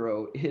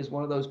Pedro is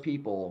one of those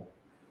people,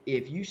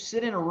 if you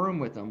sit in a room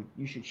with him,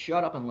 you should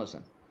shut up and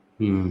listen.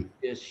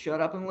 Just shut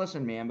up and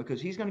listen, man,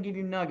 because he's going to give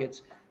you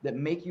nuggets that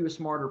make you a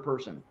smarter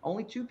person.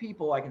 Only two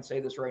people, I can say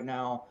this right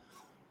now.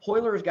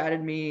 Hoyler has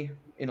guided me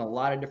in a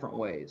lot of different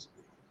ways,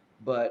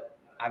 but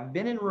I've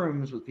been in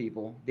rooms with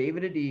people,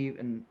 David Adiv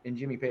and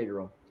Jimmy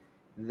Pedro,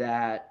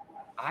 that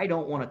I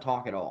don't want to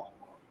talk at all.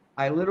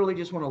 I literally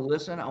just want to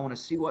listen. I want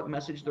to see what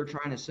message they're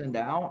trying to send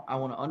out. I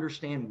want to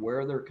understand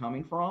where they're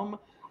coming from.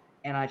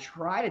 And I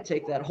try to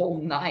take that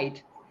whole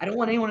night. I don't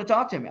want anyone to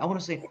talk to me.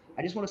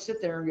 I just want to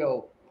sit there and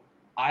go,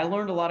 I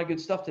learned a lot of good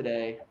stuff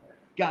today.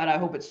 God, I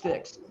hope it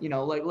sticks.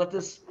 Like let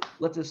this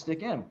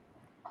stick in.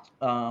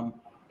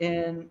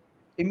 And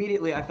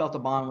immediately I felt a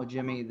bond with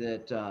Jimmy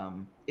that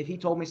if he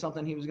told me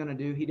something he was going to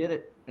do, he did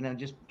it. And then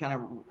just kind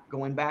of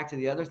going back to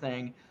the other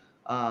thing,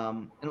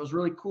 and it was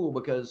really cool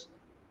because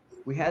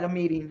we had a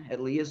meeting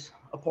at Leah's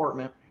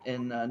apartment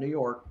in New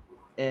York.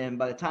 And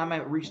by the time I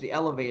reached the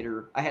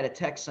elevator, I had a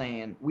text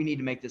saying, we need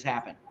to make this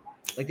happen.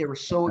 Like they were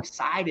so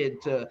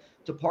excited to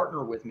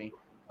partner with me.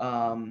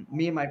 I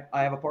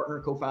have a partner,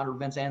 co-founder,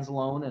 Vince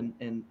Anzalone,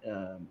 and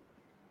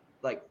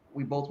like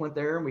we both went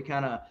there and we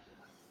kind of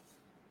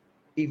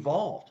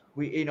evolved.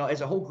 We,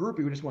 as a whole group,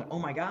 we just went, oh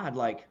my God,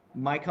 like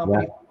my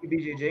company,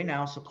 BJJ,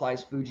 now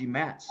supplies Fuji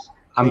mats.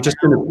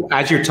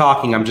 As you're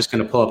talking, I'm just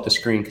going to pull up the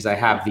screen because I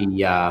have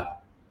the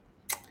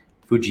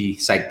Fuji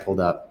site pulled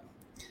up.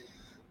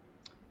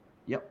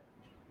 Yep.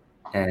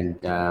 And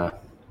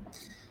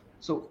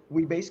so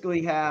we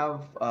basically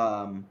have,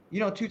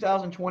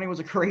 2020 was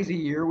a crazy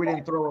year. We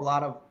didn't throw a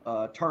lot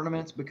of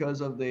tournaments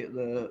because of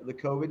the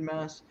COVID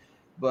mess.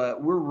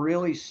 but we're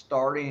really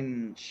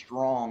starting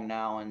strong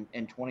now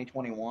in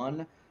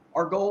 2021.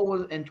 Our goal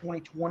was in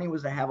 2020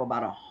 was to have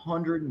about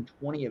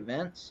 120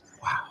 events.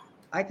 Wow.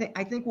 I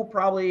think we'll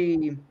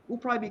probably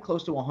be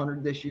close to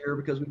 100 this year,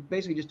 because we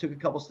basically just took a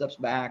couple steps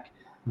back.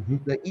 Mm-hmm.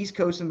 The East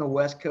Coast and the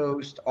West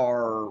Coast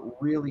are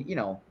really,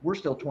 we're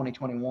still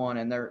 2021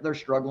 and they're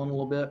struggling a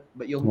little bit,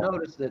 but you'll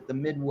notice that the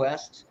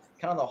Midwest,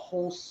 kind of the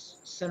whole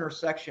center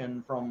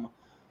section from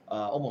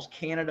almost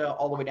Canada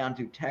all the way down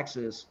to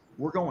Texas,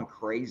 we're going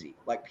crazy.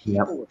 Like,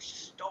 people are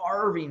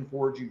starving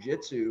for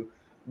jiu-jitsu.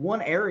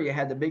 One area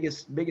had the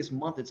biggest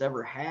month it's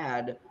ever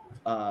had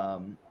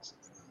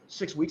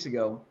 6 weeks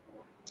ago,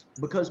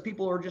 because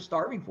people are just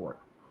starving for it.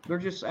 They're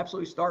just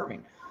absolutely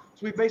starving.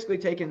 So we've basically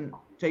taken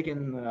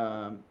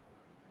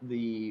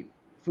the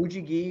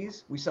Fuji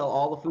gis. We sell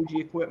all the Fuji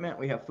equipment.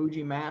 We have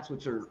Fuji mats,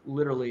 which are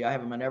literally, I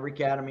have them in every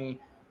academy.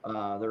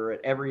 They're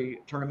at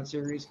every tournament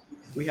series.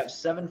 We have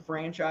 7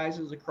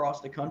 franchises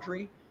across the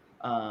country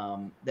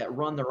that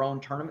run their own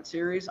tournament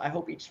series. I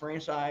hope each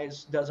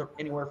franchise does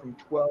anywhere from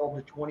 12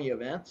 to 20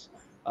 events.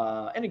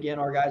 And again,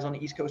 our guys on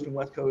the East Coast and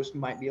West Coast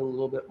might be a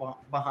little bit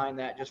behind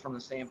that, just from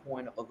the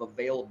standpoint of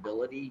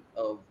availability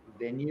of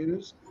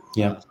venues.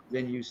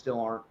 Venues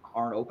still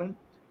aren't open.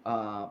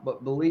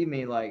 But believe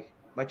me, like,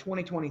 by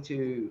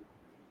 2022,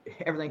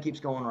 everything keeps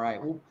going right.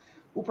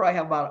 We'll probably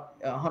have about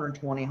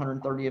 120,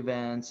 130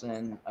 events.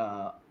 And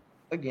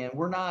again,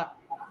 we're not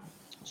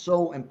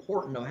so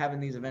important of having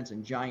these events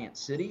in giant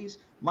cities.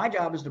 My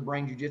job is to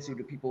bring jiu-jitsu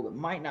to people that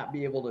might not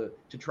be able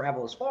to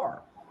travel as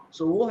far.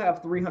 So we'll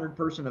have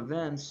 300-person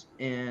events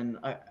in,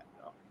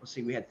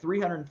 we had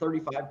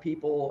 335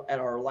 people at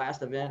our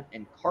last event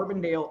in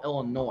Carbondale,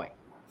 Illinois.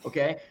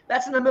 Okay,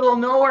 that's in the middle of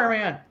nowhere,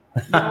 man.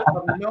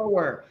 Middle of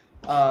nowhere.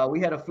 We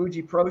had a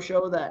Fuji Pro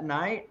show that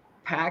night,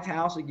 packed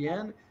house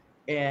again,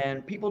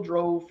 and people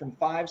drove from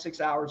 5-6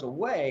 hours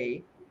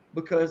away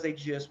because they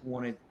just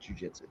wanted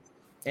jiu-jitsu.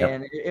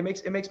 And it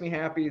makes me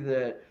happy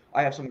that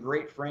I have some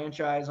great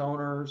franchise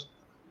owners.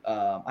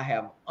 I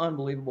have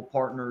unbelievable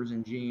partners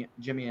in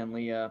Jimmy and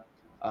Leah.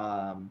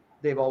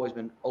 They've always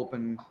been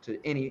open to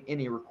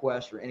any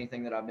request or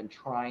anything that I've been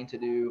trying to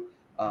do.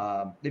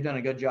 They've done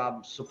a good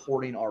job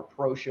supporting our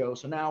pro show.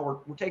 So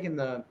now we're taking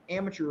the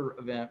amateur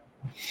event,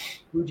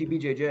 Fuji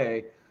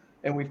BJJ,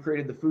 and we've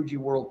created the Fuji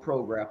World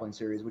Pro Grappling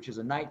Series, which is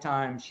a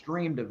nighttime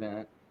streamed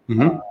event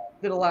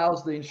that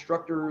allows the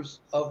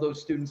instructors of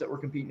those students that were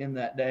competing in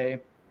that day,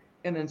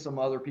 and then some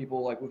other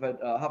people, like we've had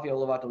Rafael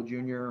Lovato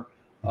Jr.,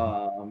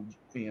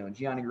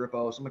 Gianni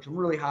Grippo, some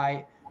really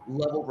high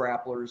level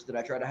grapplers that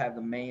I try to have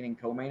the main and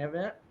co-main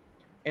event.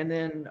 And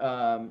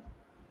then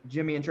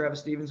Jimmy and Travis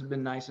Stevens have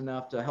been nice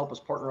enough to help us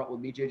partner up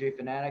with BJJ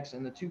Fanatics,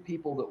 and the 2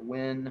 people that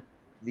win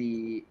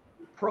the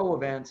pro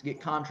events get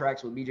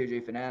contracts with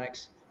BJJ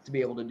Fanatics to be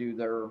able to do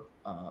their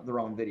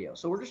own video.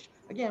 So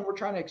we're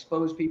trying to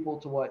expose people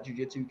to what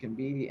jiu-jitsu can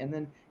be, and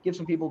then give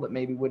some people that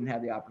maybe wouldn't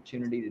have the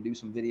opportunity to do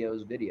some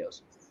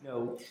videos.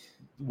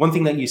 One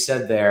thing that you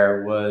said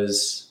there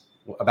was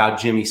about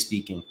Jimmy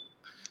speaking.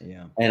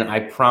 Yeah. And I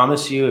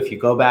promise you, if you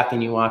go back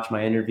and you watch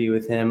my interview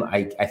with him,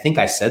 I think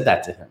I said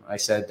that to him.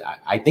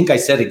 I think I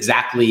said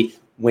exactly,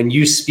 when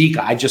you speak,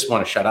 I just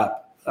want to shut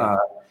up.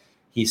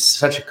 He's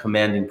such a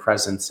commanding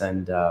presence.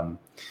 And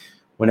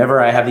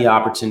whenever I have the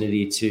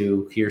opportunity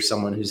to hear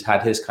someone who's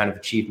had his kind of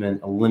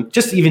achievement,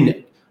 just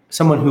even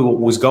someone who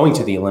was going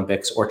to the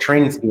Olympics or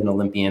training to be an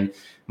Olympian,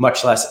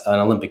 much less an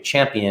Olympic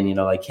champion,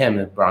 like him,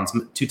 a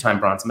 2-time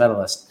bronze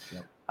medalist.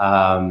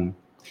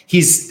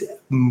 He's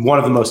one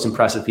of the most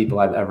impressive people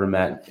I've ever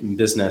met in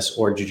business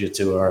or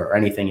jiu-jitsu or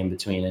anything in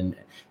between,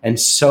 and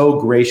so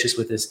gracious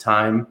with his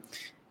time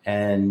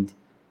and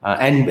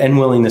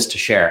willingness to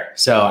share.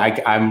 So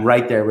I'm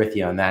right there with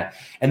you on that.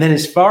 And then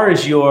as far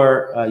as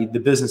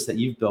the business that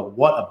you've built,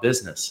 what a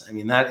business. I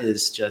mean, that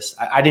is just,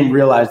 I didn't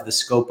realize the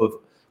scope of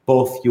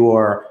both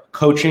your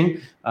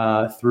coaching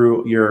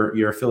through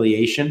your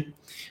affiliation.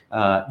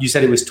 You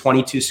said it was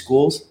 22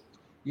 schools?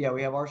 Yeah,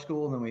 we have our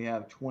school, and then we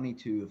have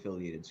 22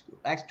 affiliated schools.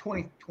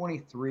 Actually,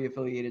 23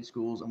 affiliated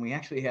schools, and we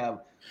actually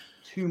have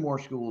 2 more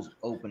schools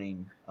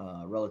opening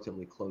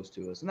relatively close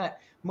to us. And that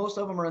most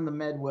of them are in the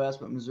Midwest,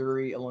 but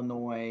Missouri,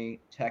 Illinois,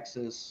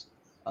 Texas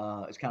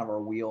is kind of our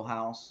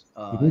wheelhouse.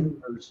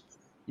 And there's,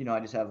 I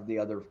just have the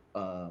other.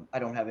 I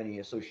don't have any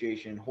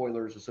association,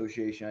 Hoilers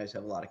Association. I just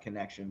have a lot of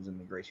connections in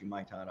the Gracie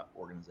Maitan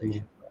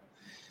organization.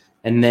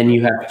 And then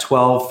you have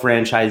 12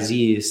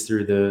 franchisees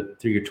through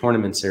your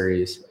tournament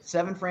series.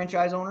 7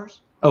 franchise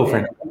owners.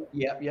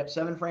 Yep.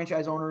 7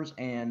 franchise owners,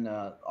 and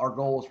our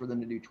goal is for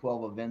them to do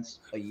 12 events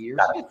a year,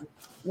 so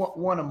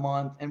one a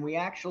month. And we're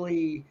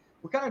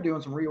kind of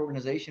doing some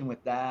reorganization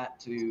with that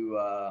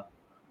to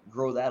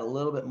grow that a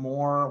little bit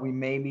more. We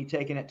may be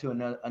taking it to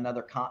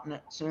another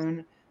continent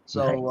soon.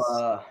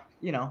 So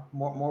nice.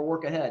 More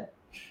work ahead.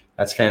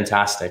 That's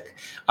fantastic.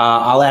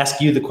 I'll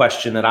ask you the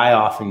question that I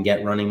often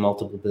get running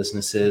multiple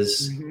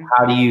businesses.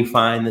 How do you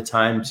find the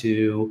time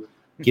to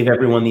give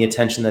everyone the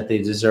attention that they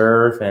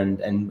deserve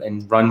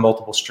and run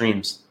multiple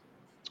streams?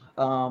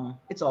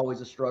 It's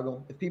always a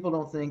struggle. If people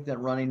don't think that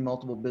running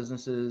multiple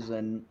businesses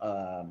and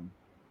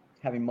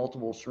having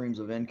multiple streams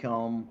of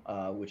income,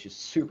 which is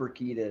super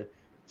key to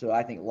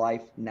I think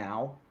life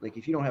now. Like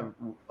if you don't have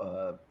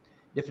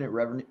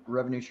different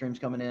revenue streams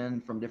coming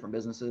in from different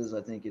businesses,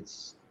 I think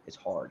it's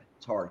hard.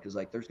 It's hard because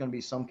like there's going to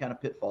be some kind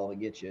of pitfall that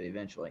gets you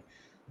eventually.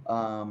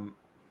 I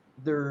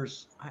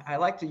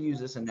like to use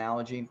this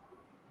analogy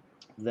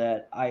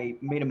that I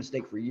made a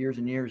mistake for years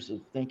and years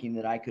of thinking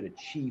that I could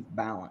achieve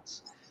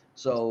balance.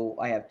 So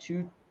I have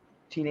two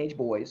teenage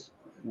boys,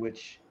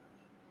 which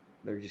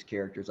they're just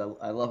characters.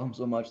 I love them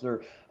so much.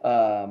 They're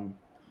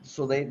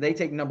so they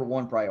take number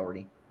one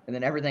priority, and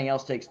then everything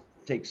else takes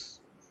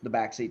the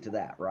backseat to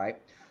that,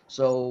 right?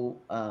 So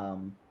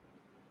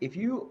if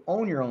you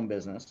own your own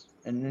business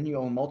and then you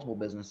own multiple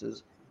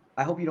businesses,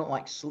 I hope you don't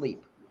like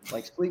sleep.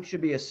 Like sleep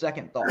should be a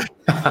second thought,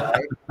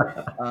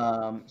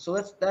 right?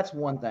 So that's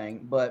one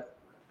thing, but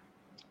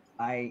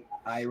I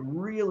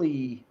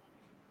really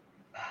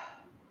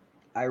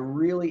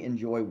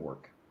enjoy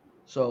work.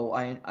 So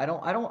I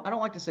don't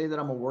like to say that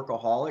I'm a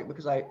workaholic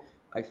because I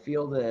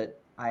feel that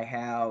I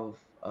have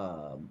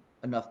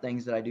enough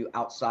things that I do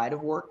outside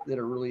of work that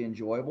are really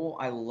enjoyable.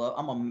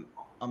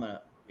 I'm an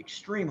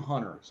extreme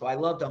hunter, so I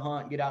love to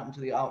hunt, get out into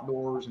the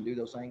outdoors and do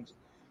those things.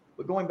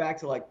 But going back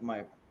to like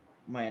my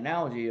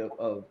analogy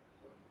of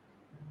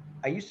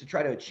I used to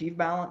try to achieve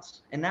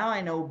balance, and now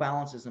I know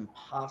balance is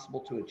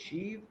impossible to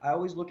achieve. I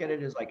always look at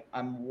it as like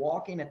I'm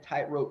walking a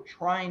tightrope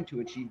trying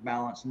to achieve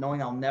balance,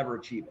 knowing I'll never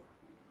achieve it.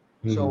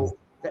 So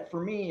that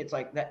for me, it's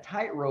like that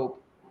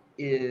tightrope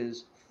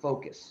is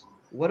focus.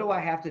 What do I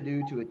have to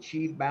do to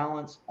achieve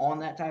balance on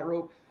that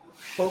tightrope?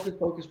 Focus,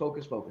 focus,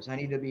 focus, focus. I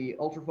need to be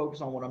ultra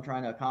focused on what I'm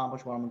trying to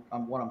accomplish, what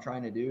I'm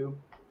trying to do,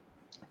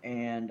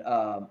 and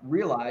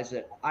realize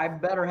that I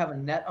better have a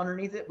net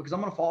underneath it because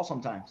I'm going to fall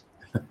sometimes.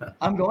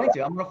 I'm going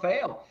to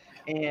fail.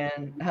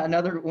 And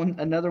another one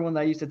that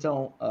I used to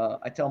tell,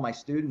 I tell my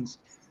students,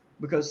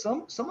 because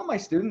some of my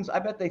students, I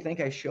bet they think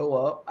I show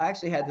up. I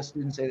actually had the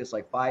student say this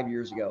like 5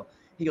 years ago.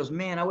 He goes,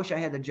 man, I wish I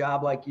had the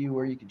job like you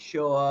where you could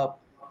show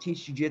up,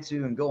 teach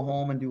jiu-jitsu and go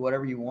home and do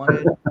whatever you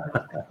wanted.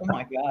 Oh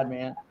my God,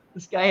 man.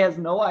 This guy has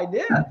no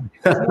idea.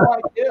 He has no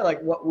idea like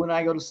when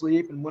I go to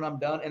sleep and when I'm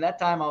done. And that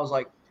time I was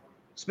like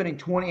spending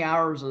 20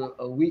 hours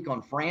a week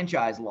on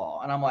franchise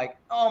law. And I'm like,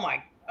 oh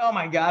my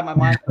God, my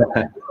mind's so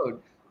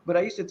explode. But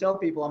I used to tell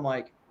people, I'm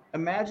like,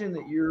 imagine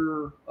that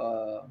you're,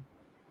 a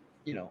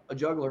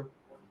juggler,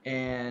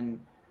 and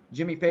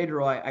Jimmy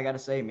Pedro, I got to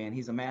say, man,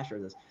 he's a master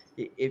of this.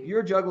 If you're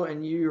a juggler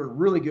and you're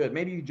really good,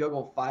 maybe you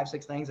juggle 5,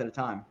 6 things at a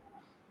time.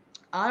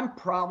 I'm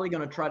probably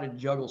going to try to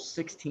juggle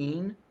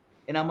 16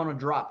 and I'm going to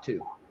drop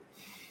 2.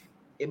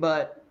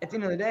 But at the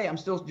end of the day, I'm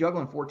still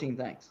juggling 14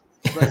 things.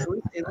 But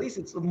at least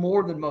it's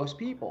more than most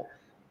people.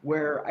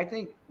 Where I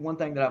think one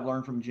thing that I've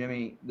learned from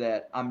Jimmy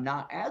that I'm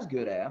not as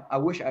good at, I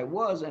wish I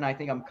was, and I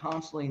think I'm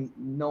constantly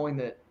knowing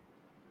that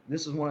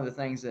this is one of the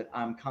things that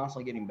I'm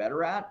constantly getting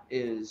better at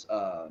is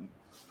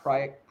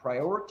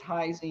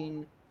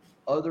prioritizing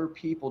other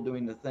people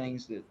doing the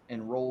things that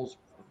in roles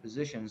or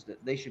positions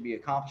that they should be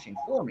accomplishing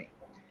for me.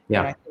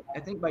 Yeah. And I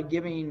think by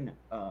giving,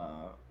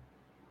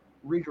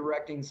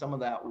 redirecting some of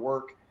that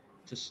work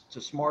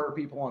to smarter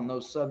people on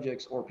those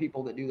subjects or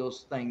people that do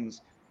those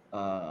things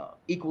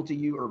equal to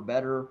you or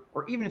better,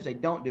 or even if they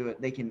don't do it,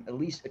 they can at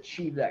least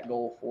achieve that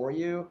goal for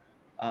you.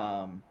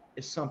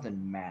 Is something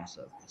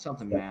massive. It's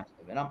something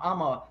massive. And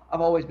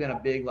I've always been a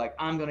big, like,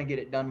 I'm going to get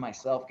it done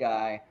myself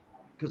guy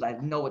because I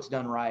know it's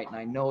done right. And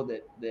I know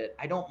that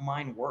I don't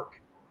mind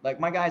work. Like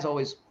my guys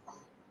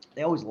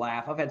they always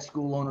laugh. I've had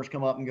school owners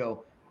come up and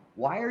go,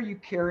 why are you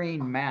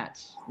carrying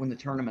mats when the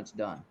tournament's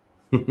done?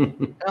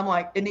 And I'm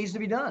like, it needs to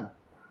be done.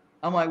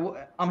 I'm like, well,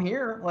 I'm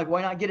here. Like,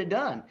 why not get it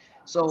done?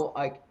 So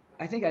I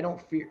think I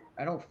don't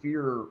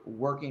fear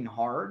working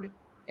hard.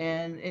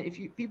 And if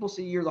people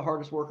see you're the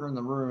hardest worker in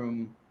the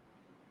room,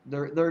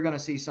 they're going to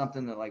see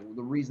something that like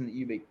the reason that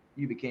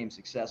you became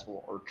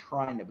successful or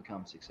trying to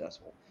become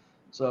successful.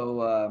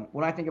 So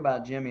when I think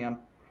about Jimmy, I'm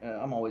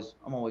always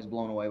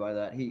blown away by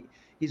that.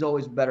 He's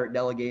always better at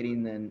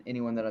delegating than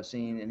anyone that I've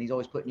seen, and he's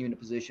always putting you in a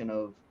position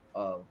of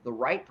the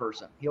right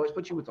person. He always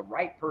puts you with the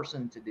right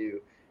person to do.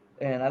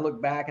 And I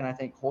look back and I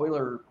think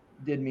Hoyler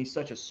did me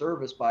such a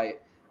service by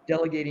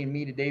delegating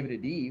me to David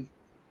Adeve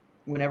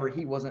whenever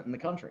he wasn't in the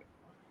country.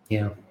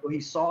 Yeah. So he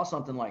saw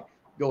something like,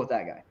 go with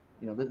that guy.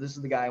 This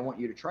is the guy I want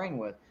you to train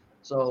with.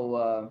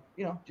 So,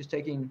 just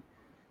taking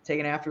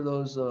after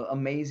those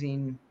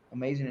amazing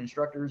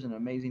instructors and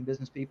amazing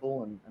business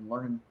people and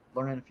learning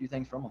a few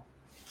things from them.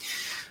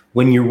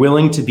 When you're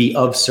willing to be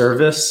of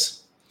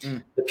service,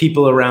 the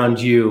people around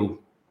you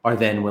are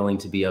then willing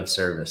to be of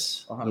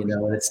service. 100%.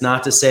 And it's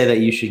not to say that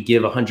you should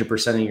give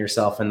 100% of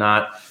yourself and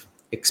not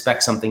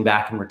expect something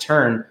back in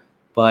return.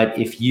 But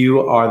if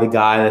you are the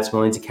guy that's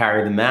willing to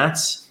carry the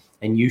mats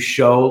and you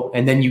show,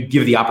 and then you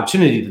give the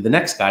opportunity to the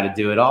next guy to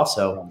do it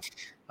also,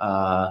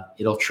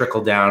 it'll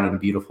trickle down in a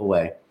beautiful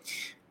way.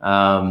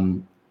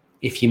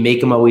 If you make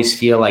them always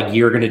feel like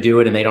you're going to do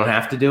it and they don't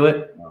have to do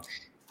it,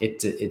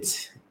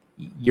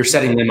 you're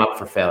setting them up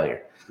for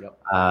failure.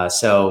 Yep.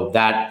 So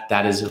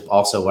that is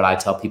also what I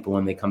tell people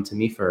when they come to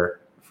me for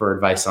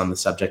advice on the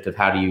subject of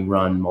how do you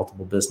run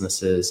multiple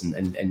businesses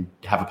and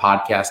have a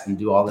podcast and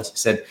do all this. I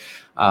said,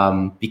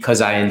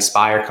 because I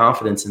inspire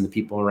confidence in the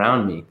people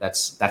around me.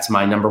 That's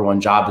my number one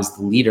job as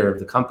the leader of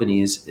the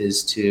companies,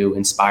 is to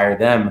inspire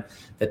them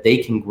that they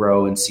can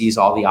grow and seize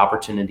all the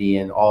opportunity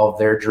and all of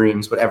their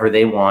dreams, whatever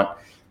they want.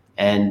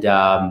 And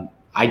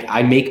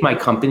I make my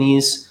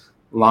companies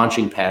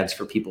launching pads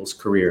for people's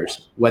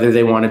careers, whether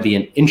they want to be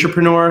an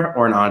intrapreneur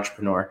or an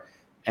entrepreneur.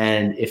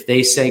 And if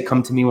they say,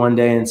 come to me one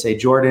day and say,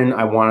 Jordan,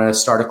 I want to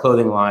start a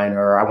clothing line,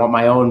 or I want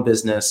my own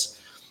business,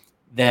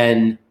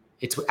 then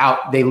it's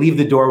out. They leave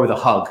the door with a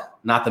hug,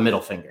 not the middle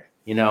finger.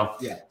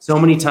 So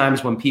many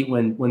times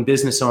when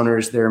business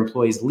owners, their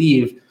employees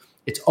leave,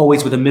 it's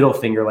always with a middle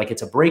finger, like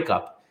it's a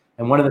breakup.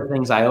 And one of the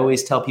things I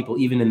always tell people,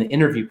 even in the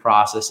interview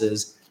process,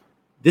 is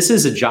this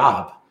is a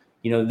job.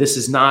 This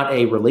is not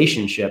a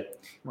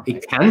relationship. Right.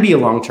 It can be a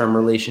long-term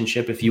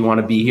relationship if you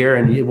want to be here,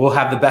 and we'll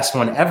have the best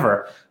one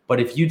ever. But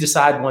if you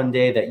decide one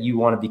day that you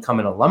want to become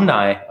an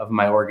alumni of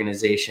my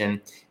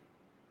organization,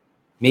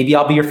 maybe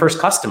I'll be your first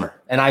customer.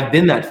 And I've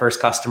been that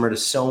first customer to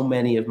so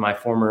many of my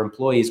former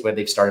employees, where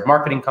they've started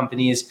marketing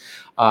companies,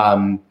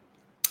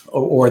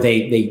 or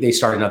they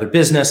start another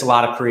business, a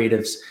lot of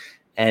creatives.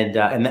 And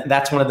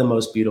that's one of the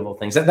most beautiful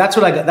things. That's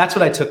what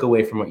I took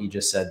away from what you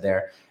just said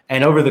there.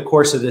 And over the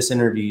course of this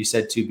interview, you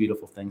said two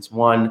beautiful things.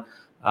 One,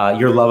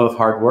 your love of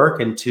hard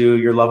work, and two,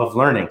 your love of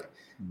learning.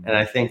 And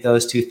I think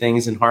those two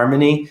things in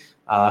harmony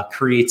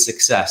create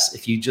success.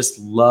 If you just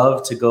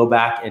love to go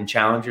back and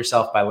challenge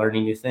yourself by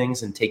learning new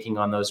things and taking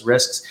on those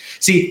risks.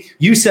 See,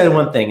 you said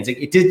one thing,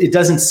 it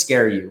doesn't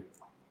scare you,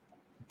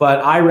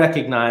 but I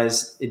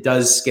recognize it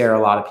does scare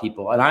a lot of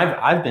people. And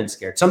I've been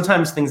scared.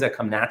 Sometimes things that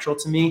come natural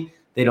to me,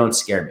 they don't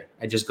scare me.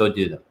 I just go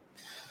do them.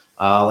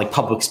 Like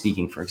public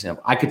speaking, for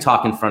example. I could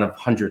talk in front of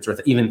hundreds or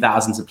even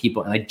thousands of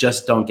people, and I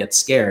just don't get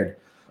scared.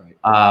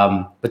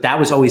 Right. But that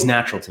was always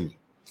natural to me.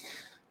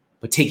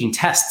 But taking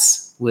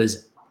tests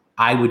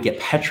I would get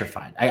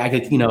petrified. I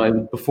could,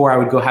 before I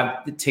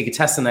would take a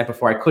test the night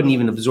before, I couldn't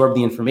even absorb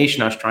the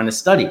information I was trying to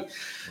study. Wow.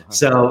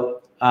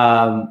 So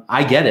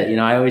I get it.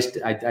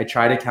 I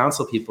try to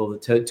counsel people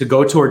to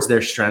go towards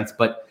their strength.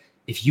 But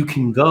if you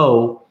can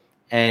go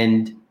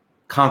and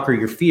conquer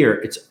your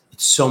fear, it's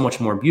so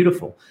much more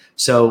beautiful.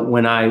 So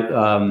when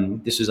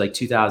this was like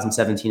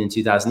 2017 and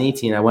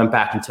 2018, I went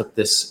back and took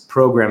this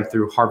program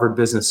through Harvard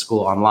Business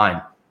School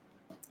online.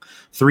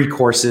 3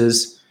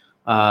 courses.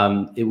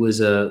 It was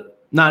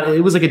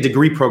like a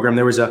degree program.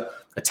 There was a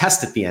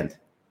test at the end,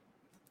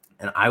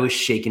 and I was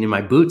shaking in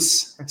my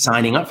boots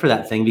signing up for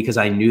that thing, because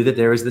I knew that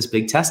there was this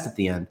big test at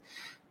the end.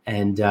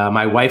 And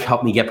my wife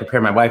helped me get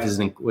prepared. My wife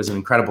was an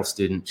incredible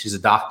student. She's a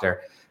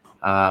doctor.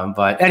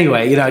 But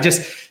anyway,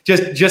 just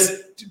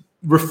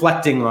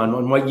reflecting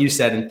on what you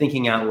said and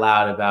thinking out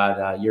loud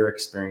about your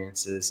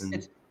experiences.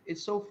 And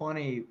it's so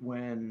funny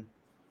when,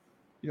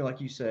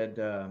 like you said,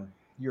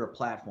 you're a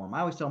platform. I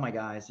always tell my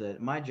guys that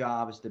my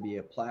job is to be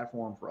a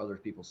platform for other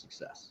people's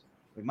success.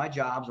 Like, my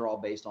jobs are all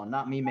based on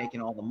not me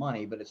making all the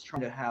money, but it's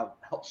trying to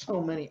help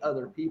so many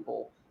other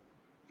people,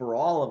 for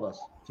all of us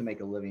to make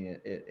a living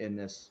in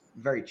this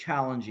very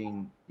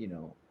challenging,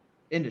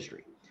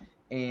 industry.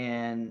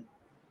 And,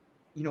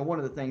 one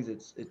of the things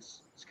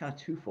it's kind of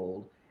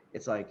twofold.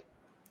 It's like,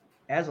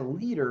 as a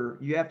leader,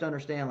 you have to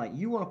understand, like,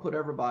 you want to put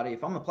everybody,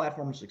 if I'm the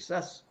platform of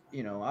success,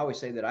 I always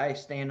say that I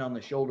stand on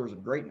the shoulders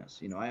of greatness.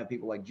 I have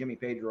people like Jimmy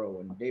Pedro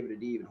and David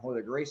Adib and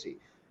Hoyler Gracie.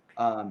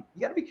 You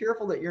got to be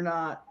careful that you're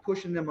not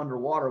pushing them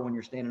underwater when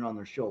you're standing on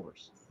their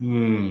shoulders. You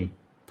know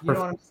what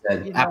I'm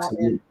saying?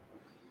 Absolutely.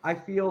 I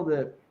feel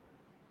that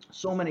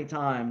so many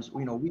times,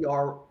 we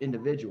are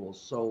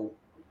individuals. So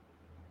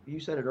you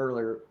said it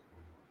earlier,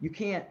 you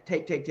can't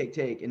take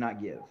and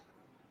not give.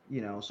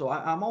 So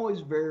I'm always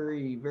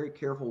very, very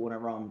careful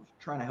whenever I'm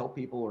trying to help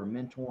people or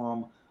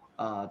mentor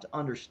them to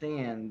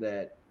understand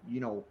that,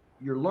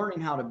 you're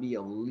learning how to be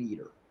a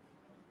leader.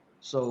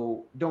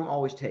 So don't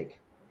always take,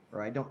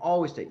 right? Don't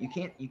always take. You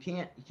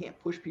can't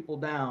push people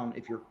down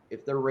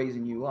if they're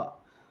raising you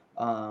up.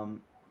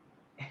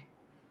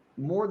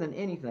 More than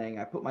anything,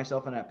 I put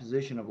myself in that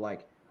position of,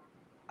 like,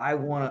 I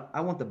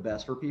want the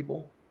best for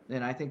people.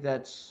 And I think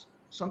that's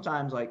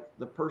sometimes, like,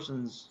 the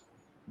person's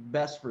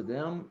best for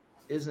them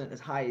isn't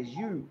as high as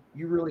you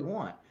really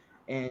want.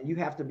 And you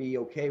have to be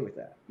okay with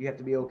that. You have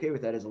to be okay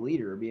with that as a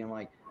leader, being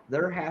like,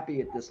 they're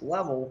happy at this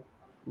level,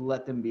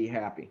 let them be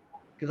happy.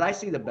 Because I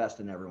see the best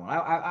in everyone.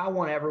 I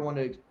want everyone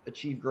to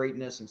achieve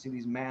greatness and see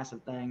these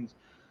massive things,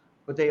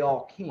 but they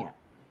all can't.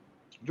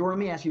 Jordan,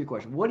 let me ask you a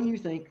question. What do you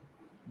think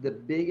the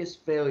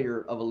biggest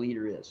failure of a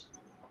leader is?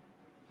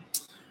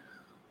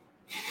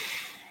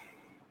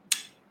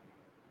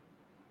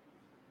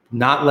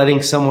 Not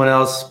letting someone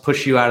else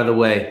push you out of the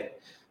way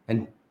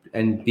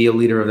and be a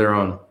leader of their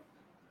own.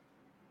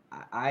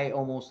 I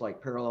almost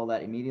like parallel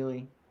that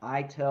immediately.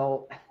 I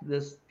tell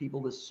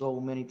people this so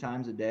many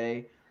times a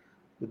day.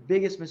 The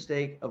biggest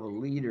mistake of a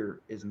leader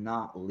is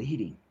not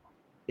leading.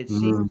 It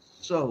seems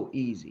so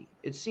easy.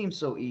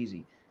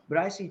 But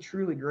I see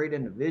truly great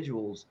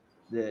individuals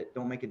that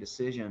don't make a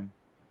decision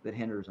that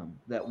hinders them,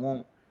 that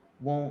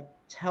won't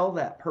tell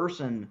that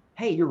person,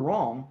 hey, you're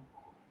wrong.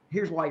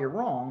 Here's why you're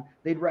wrong.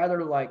 They'd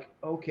rather like,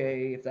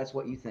 okay, if that's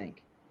what you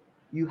think.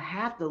 You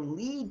have to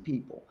lead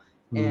people.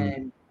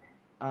 And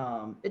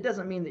it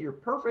doesn't mean that you're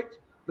perfect,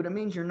 but it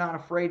means you're not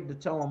afraid to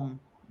tell them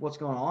what's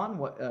going on.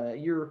 What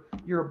you're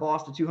a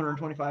boss to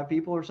 225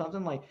 people or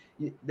something, like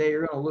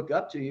they're going to look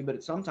up to you.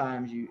 But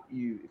sometimes you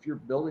if you're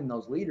building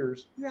those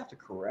leaders, you have to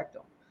correct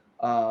them.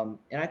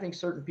 And I think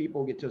certain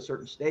people get to a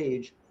certain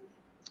stage,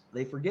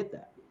 they forget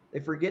that. They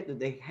forget that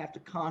they have to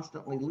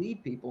constantly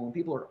lead people, and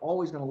people are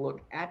always going to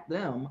look at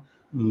them.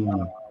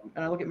 And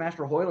I look at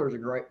Master Hoyler as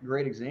a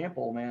great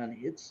example, man.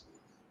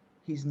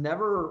 He's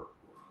never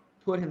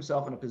put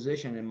himself in a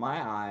position, in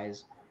my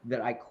eyes,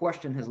 that I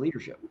question his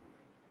leadership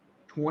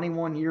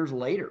 21 years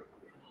later,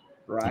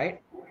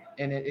 right?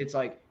 And it's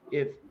like,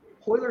 if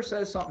Hoyler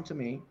says something to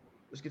me,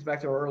 this gets back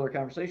to our earlier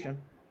conversation,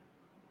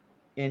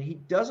 and he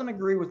doesn't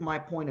agree with my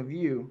point of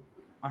view,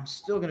 I'm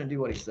still going to do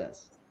what he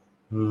says.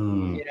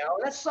 You know,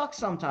 that sucks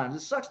sometimes.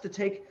 It sucks to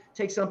take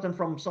something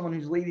from someone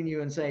who's leading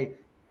you and say,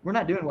 we're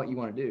not doing what you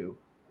want to do.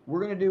 We're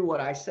going to do what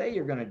I say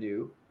you're going to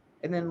do.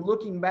 And then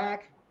looking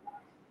back,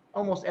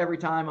 almost every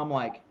time I'm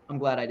like, I'm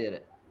glad I did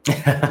it.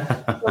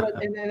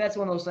 And that's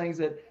one of those things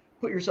that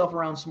put yourself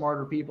around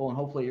smarter people, and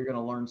hopefully you're going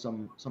to learn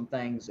some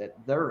things at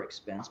their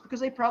expense, because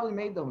they probably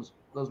made those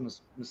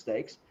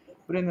mistakes.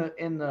 But at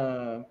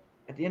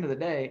the end of the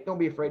day, don't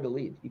be afraid to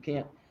lead. You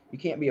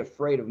can't be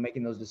afraid of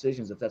making those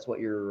decisions if that's what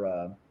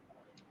you're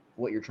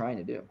trying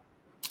to do.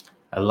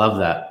 I love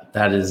that.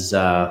 That is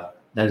a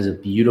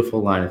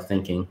beautiful line of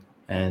thinking,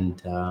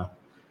 and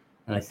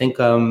I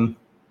think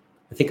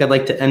I'd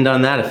like to end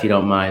on that, if you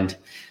don't mind,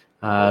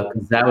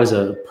 because that was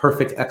a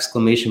perfect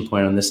exclamation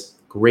point on this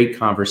great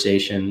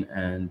conversation.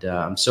 And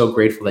I'm so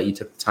grateful that you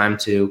took the time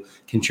to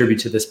contribute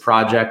to this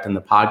project and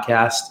the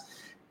podcast.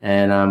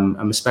 And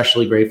I'm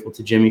especially grateful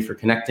to Jimmy for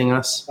connecting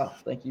us. Oh,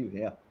 thank you.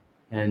 Yeah.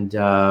 And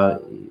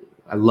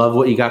I love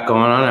what you got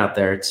going on out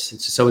there.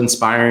 It's so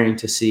inspiring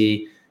to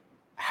see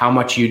how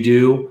much you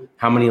do,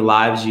 how many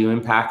lives you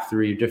impact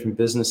through your different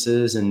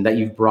businesses, and that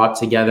you've brought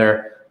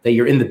together, that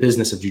you're in the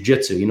business of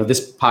jiu-jitsu. You know,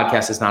 this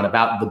podcast is not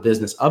about the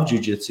business of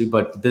jiu-jitsu,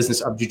 but the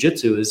business of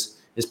jiu-jitsu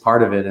is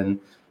part of it. And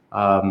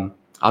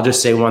I'll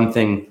just say one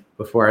thing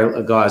before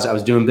I go. I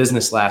was doing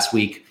business last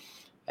week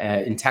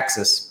in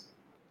Texas,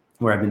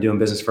 where I've been doing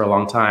business for a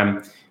long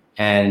time.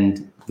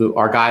 And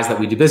our guys that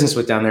we do business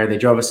with down there, they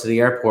drove us to the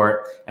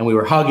airport, and we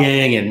were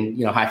hugging and,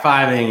 you know,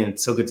 high-fiving, and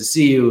it's so good to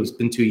see you. It's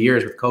been 2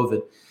 years with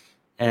COVID.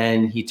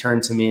 And he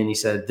turned to me and he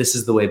said, "This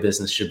is the way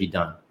business should be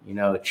done. You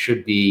know, it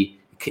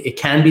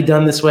can be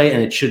done this way,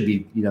 and it should be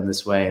done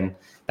this way." And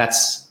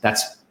that's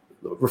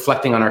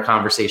reflecting on our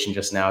conversation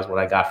just now is what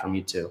I got from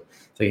you too.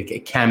 So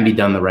it can be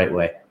done the right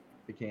way.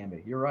 It can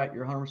be. You're right.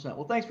 You're 100%.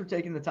 Well, thanks for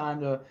taking the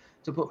time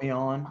to put me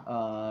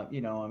on.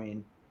 You know, I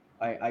mean,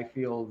 I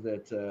feel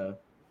that,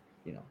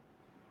 you know,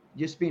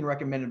 just being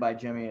recommended by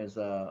Jimmy is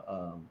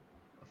a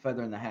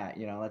feather in the hat.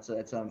 You know,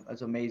 that's an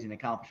amazing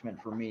accomplishment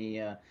for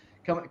me.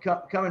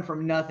 Coming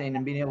from nothing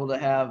and being able to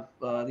have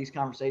these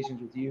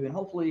conversations with you, and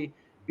hopefully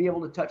be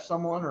able to touch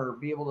someone, or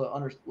be able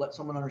to let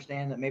someone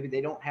understand that maybe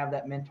they don't have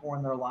that mentor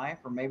in their life,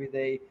 or maybe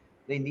they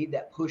need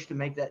that push to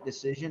make that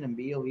decision and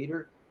be a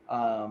leader.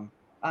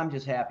 I'm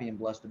just happy and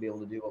blessed to be able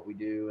to do what we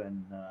do.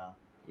 And,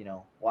 you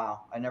know,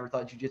 wow, I never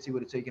thought jiu-jitsu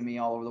would have taken me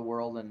all over the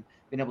world and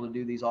been able to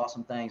do these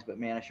awesome things, but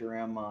man, I sure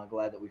am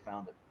glad that we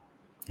found it.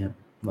 Yeah,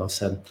 well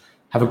said.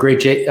 Have a great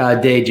day,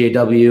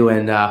 JW,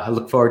 and I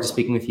look forward to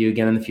speaking with you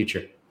again in the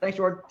future. Thanks,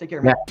 Jordan. Take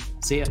care, man. Yeah.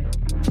 See ya.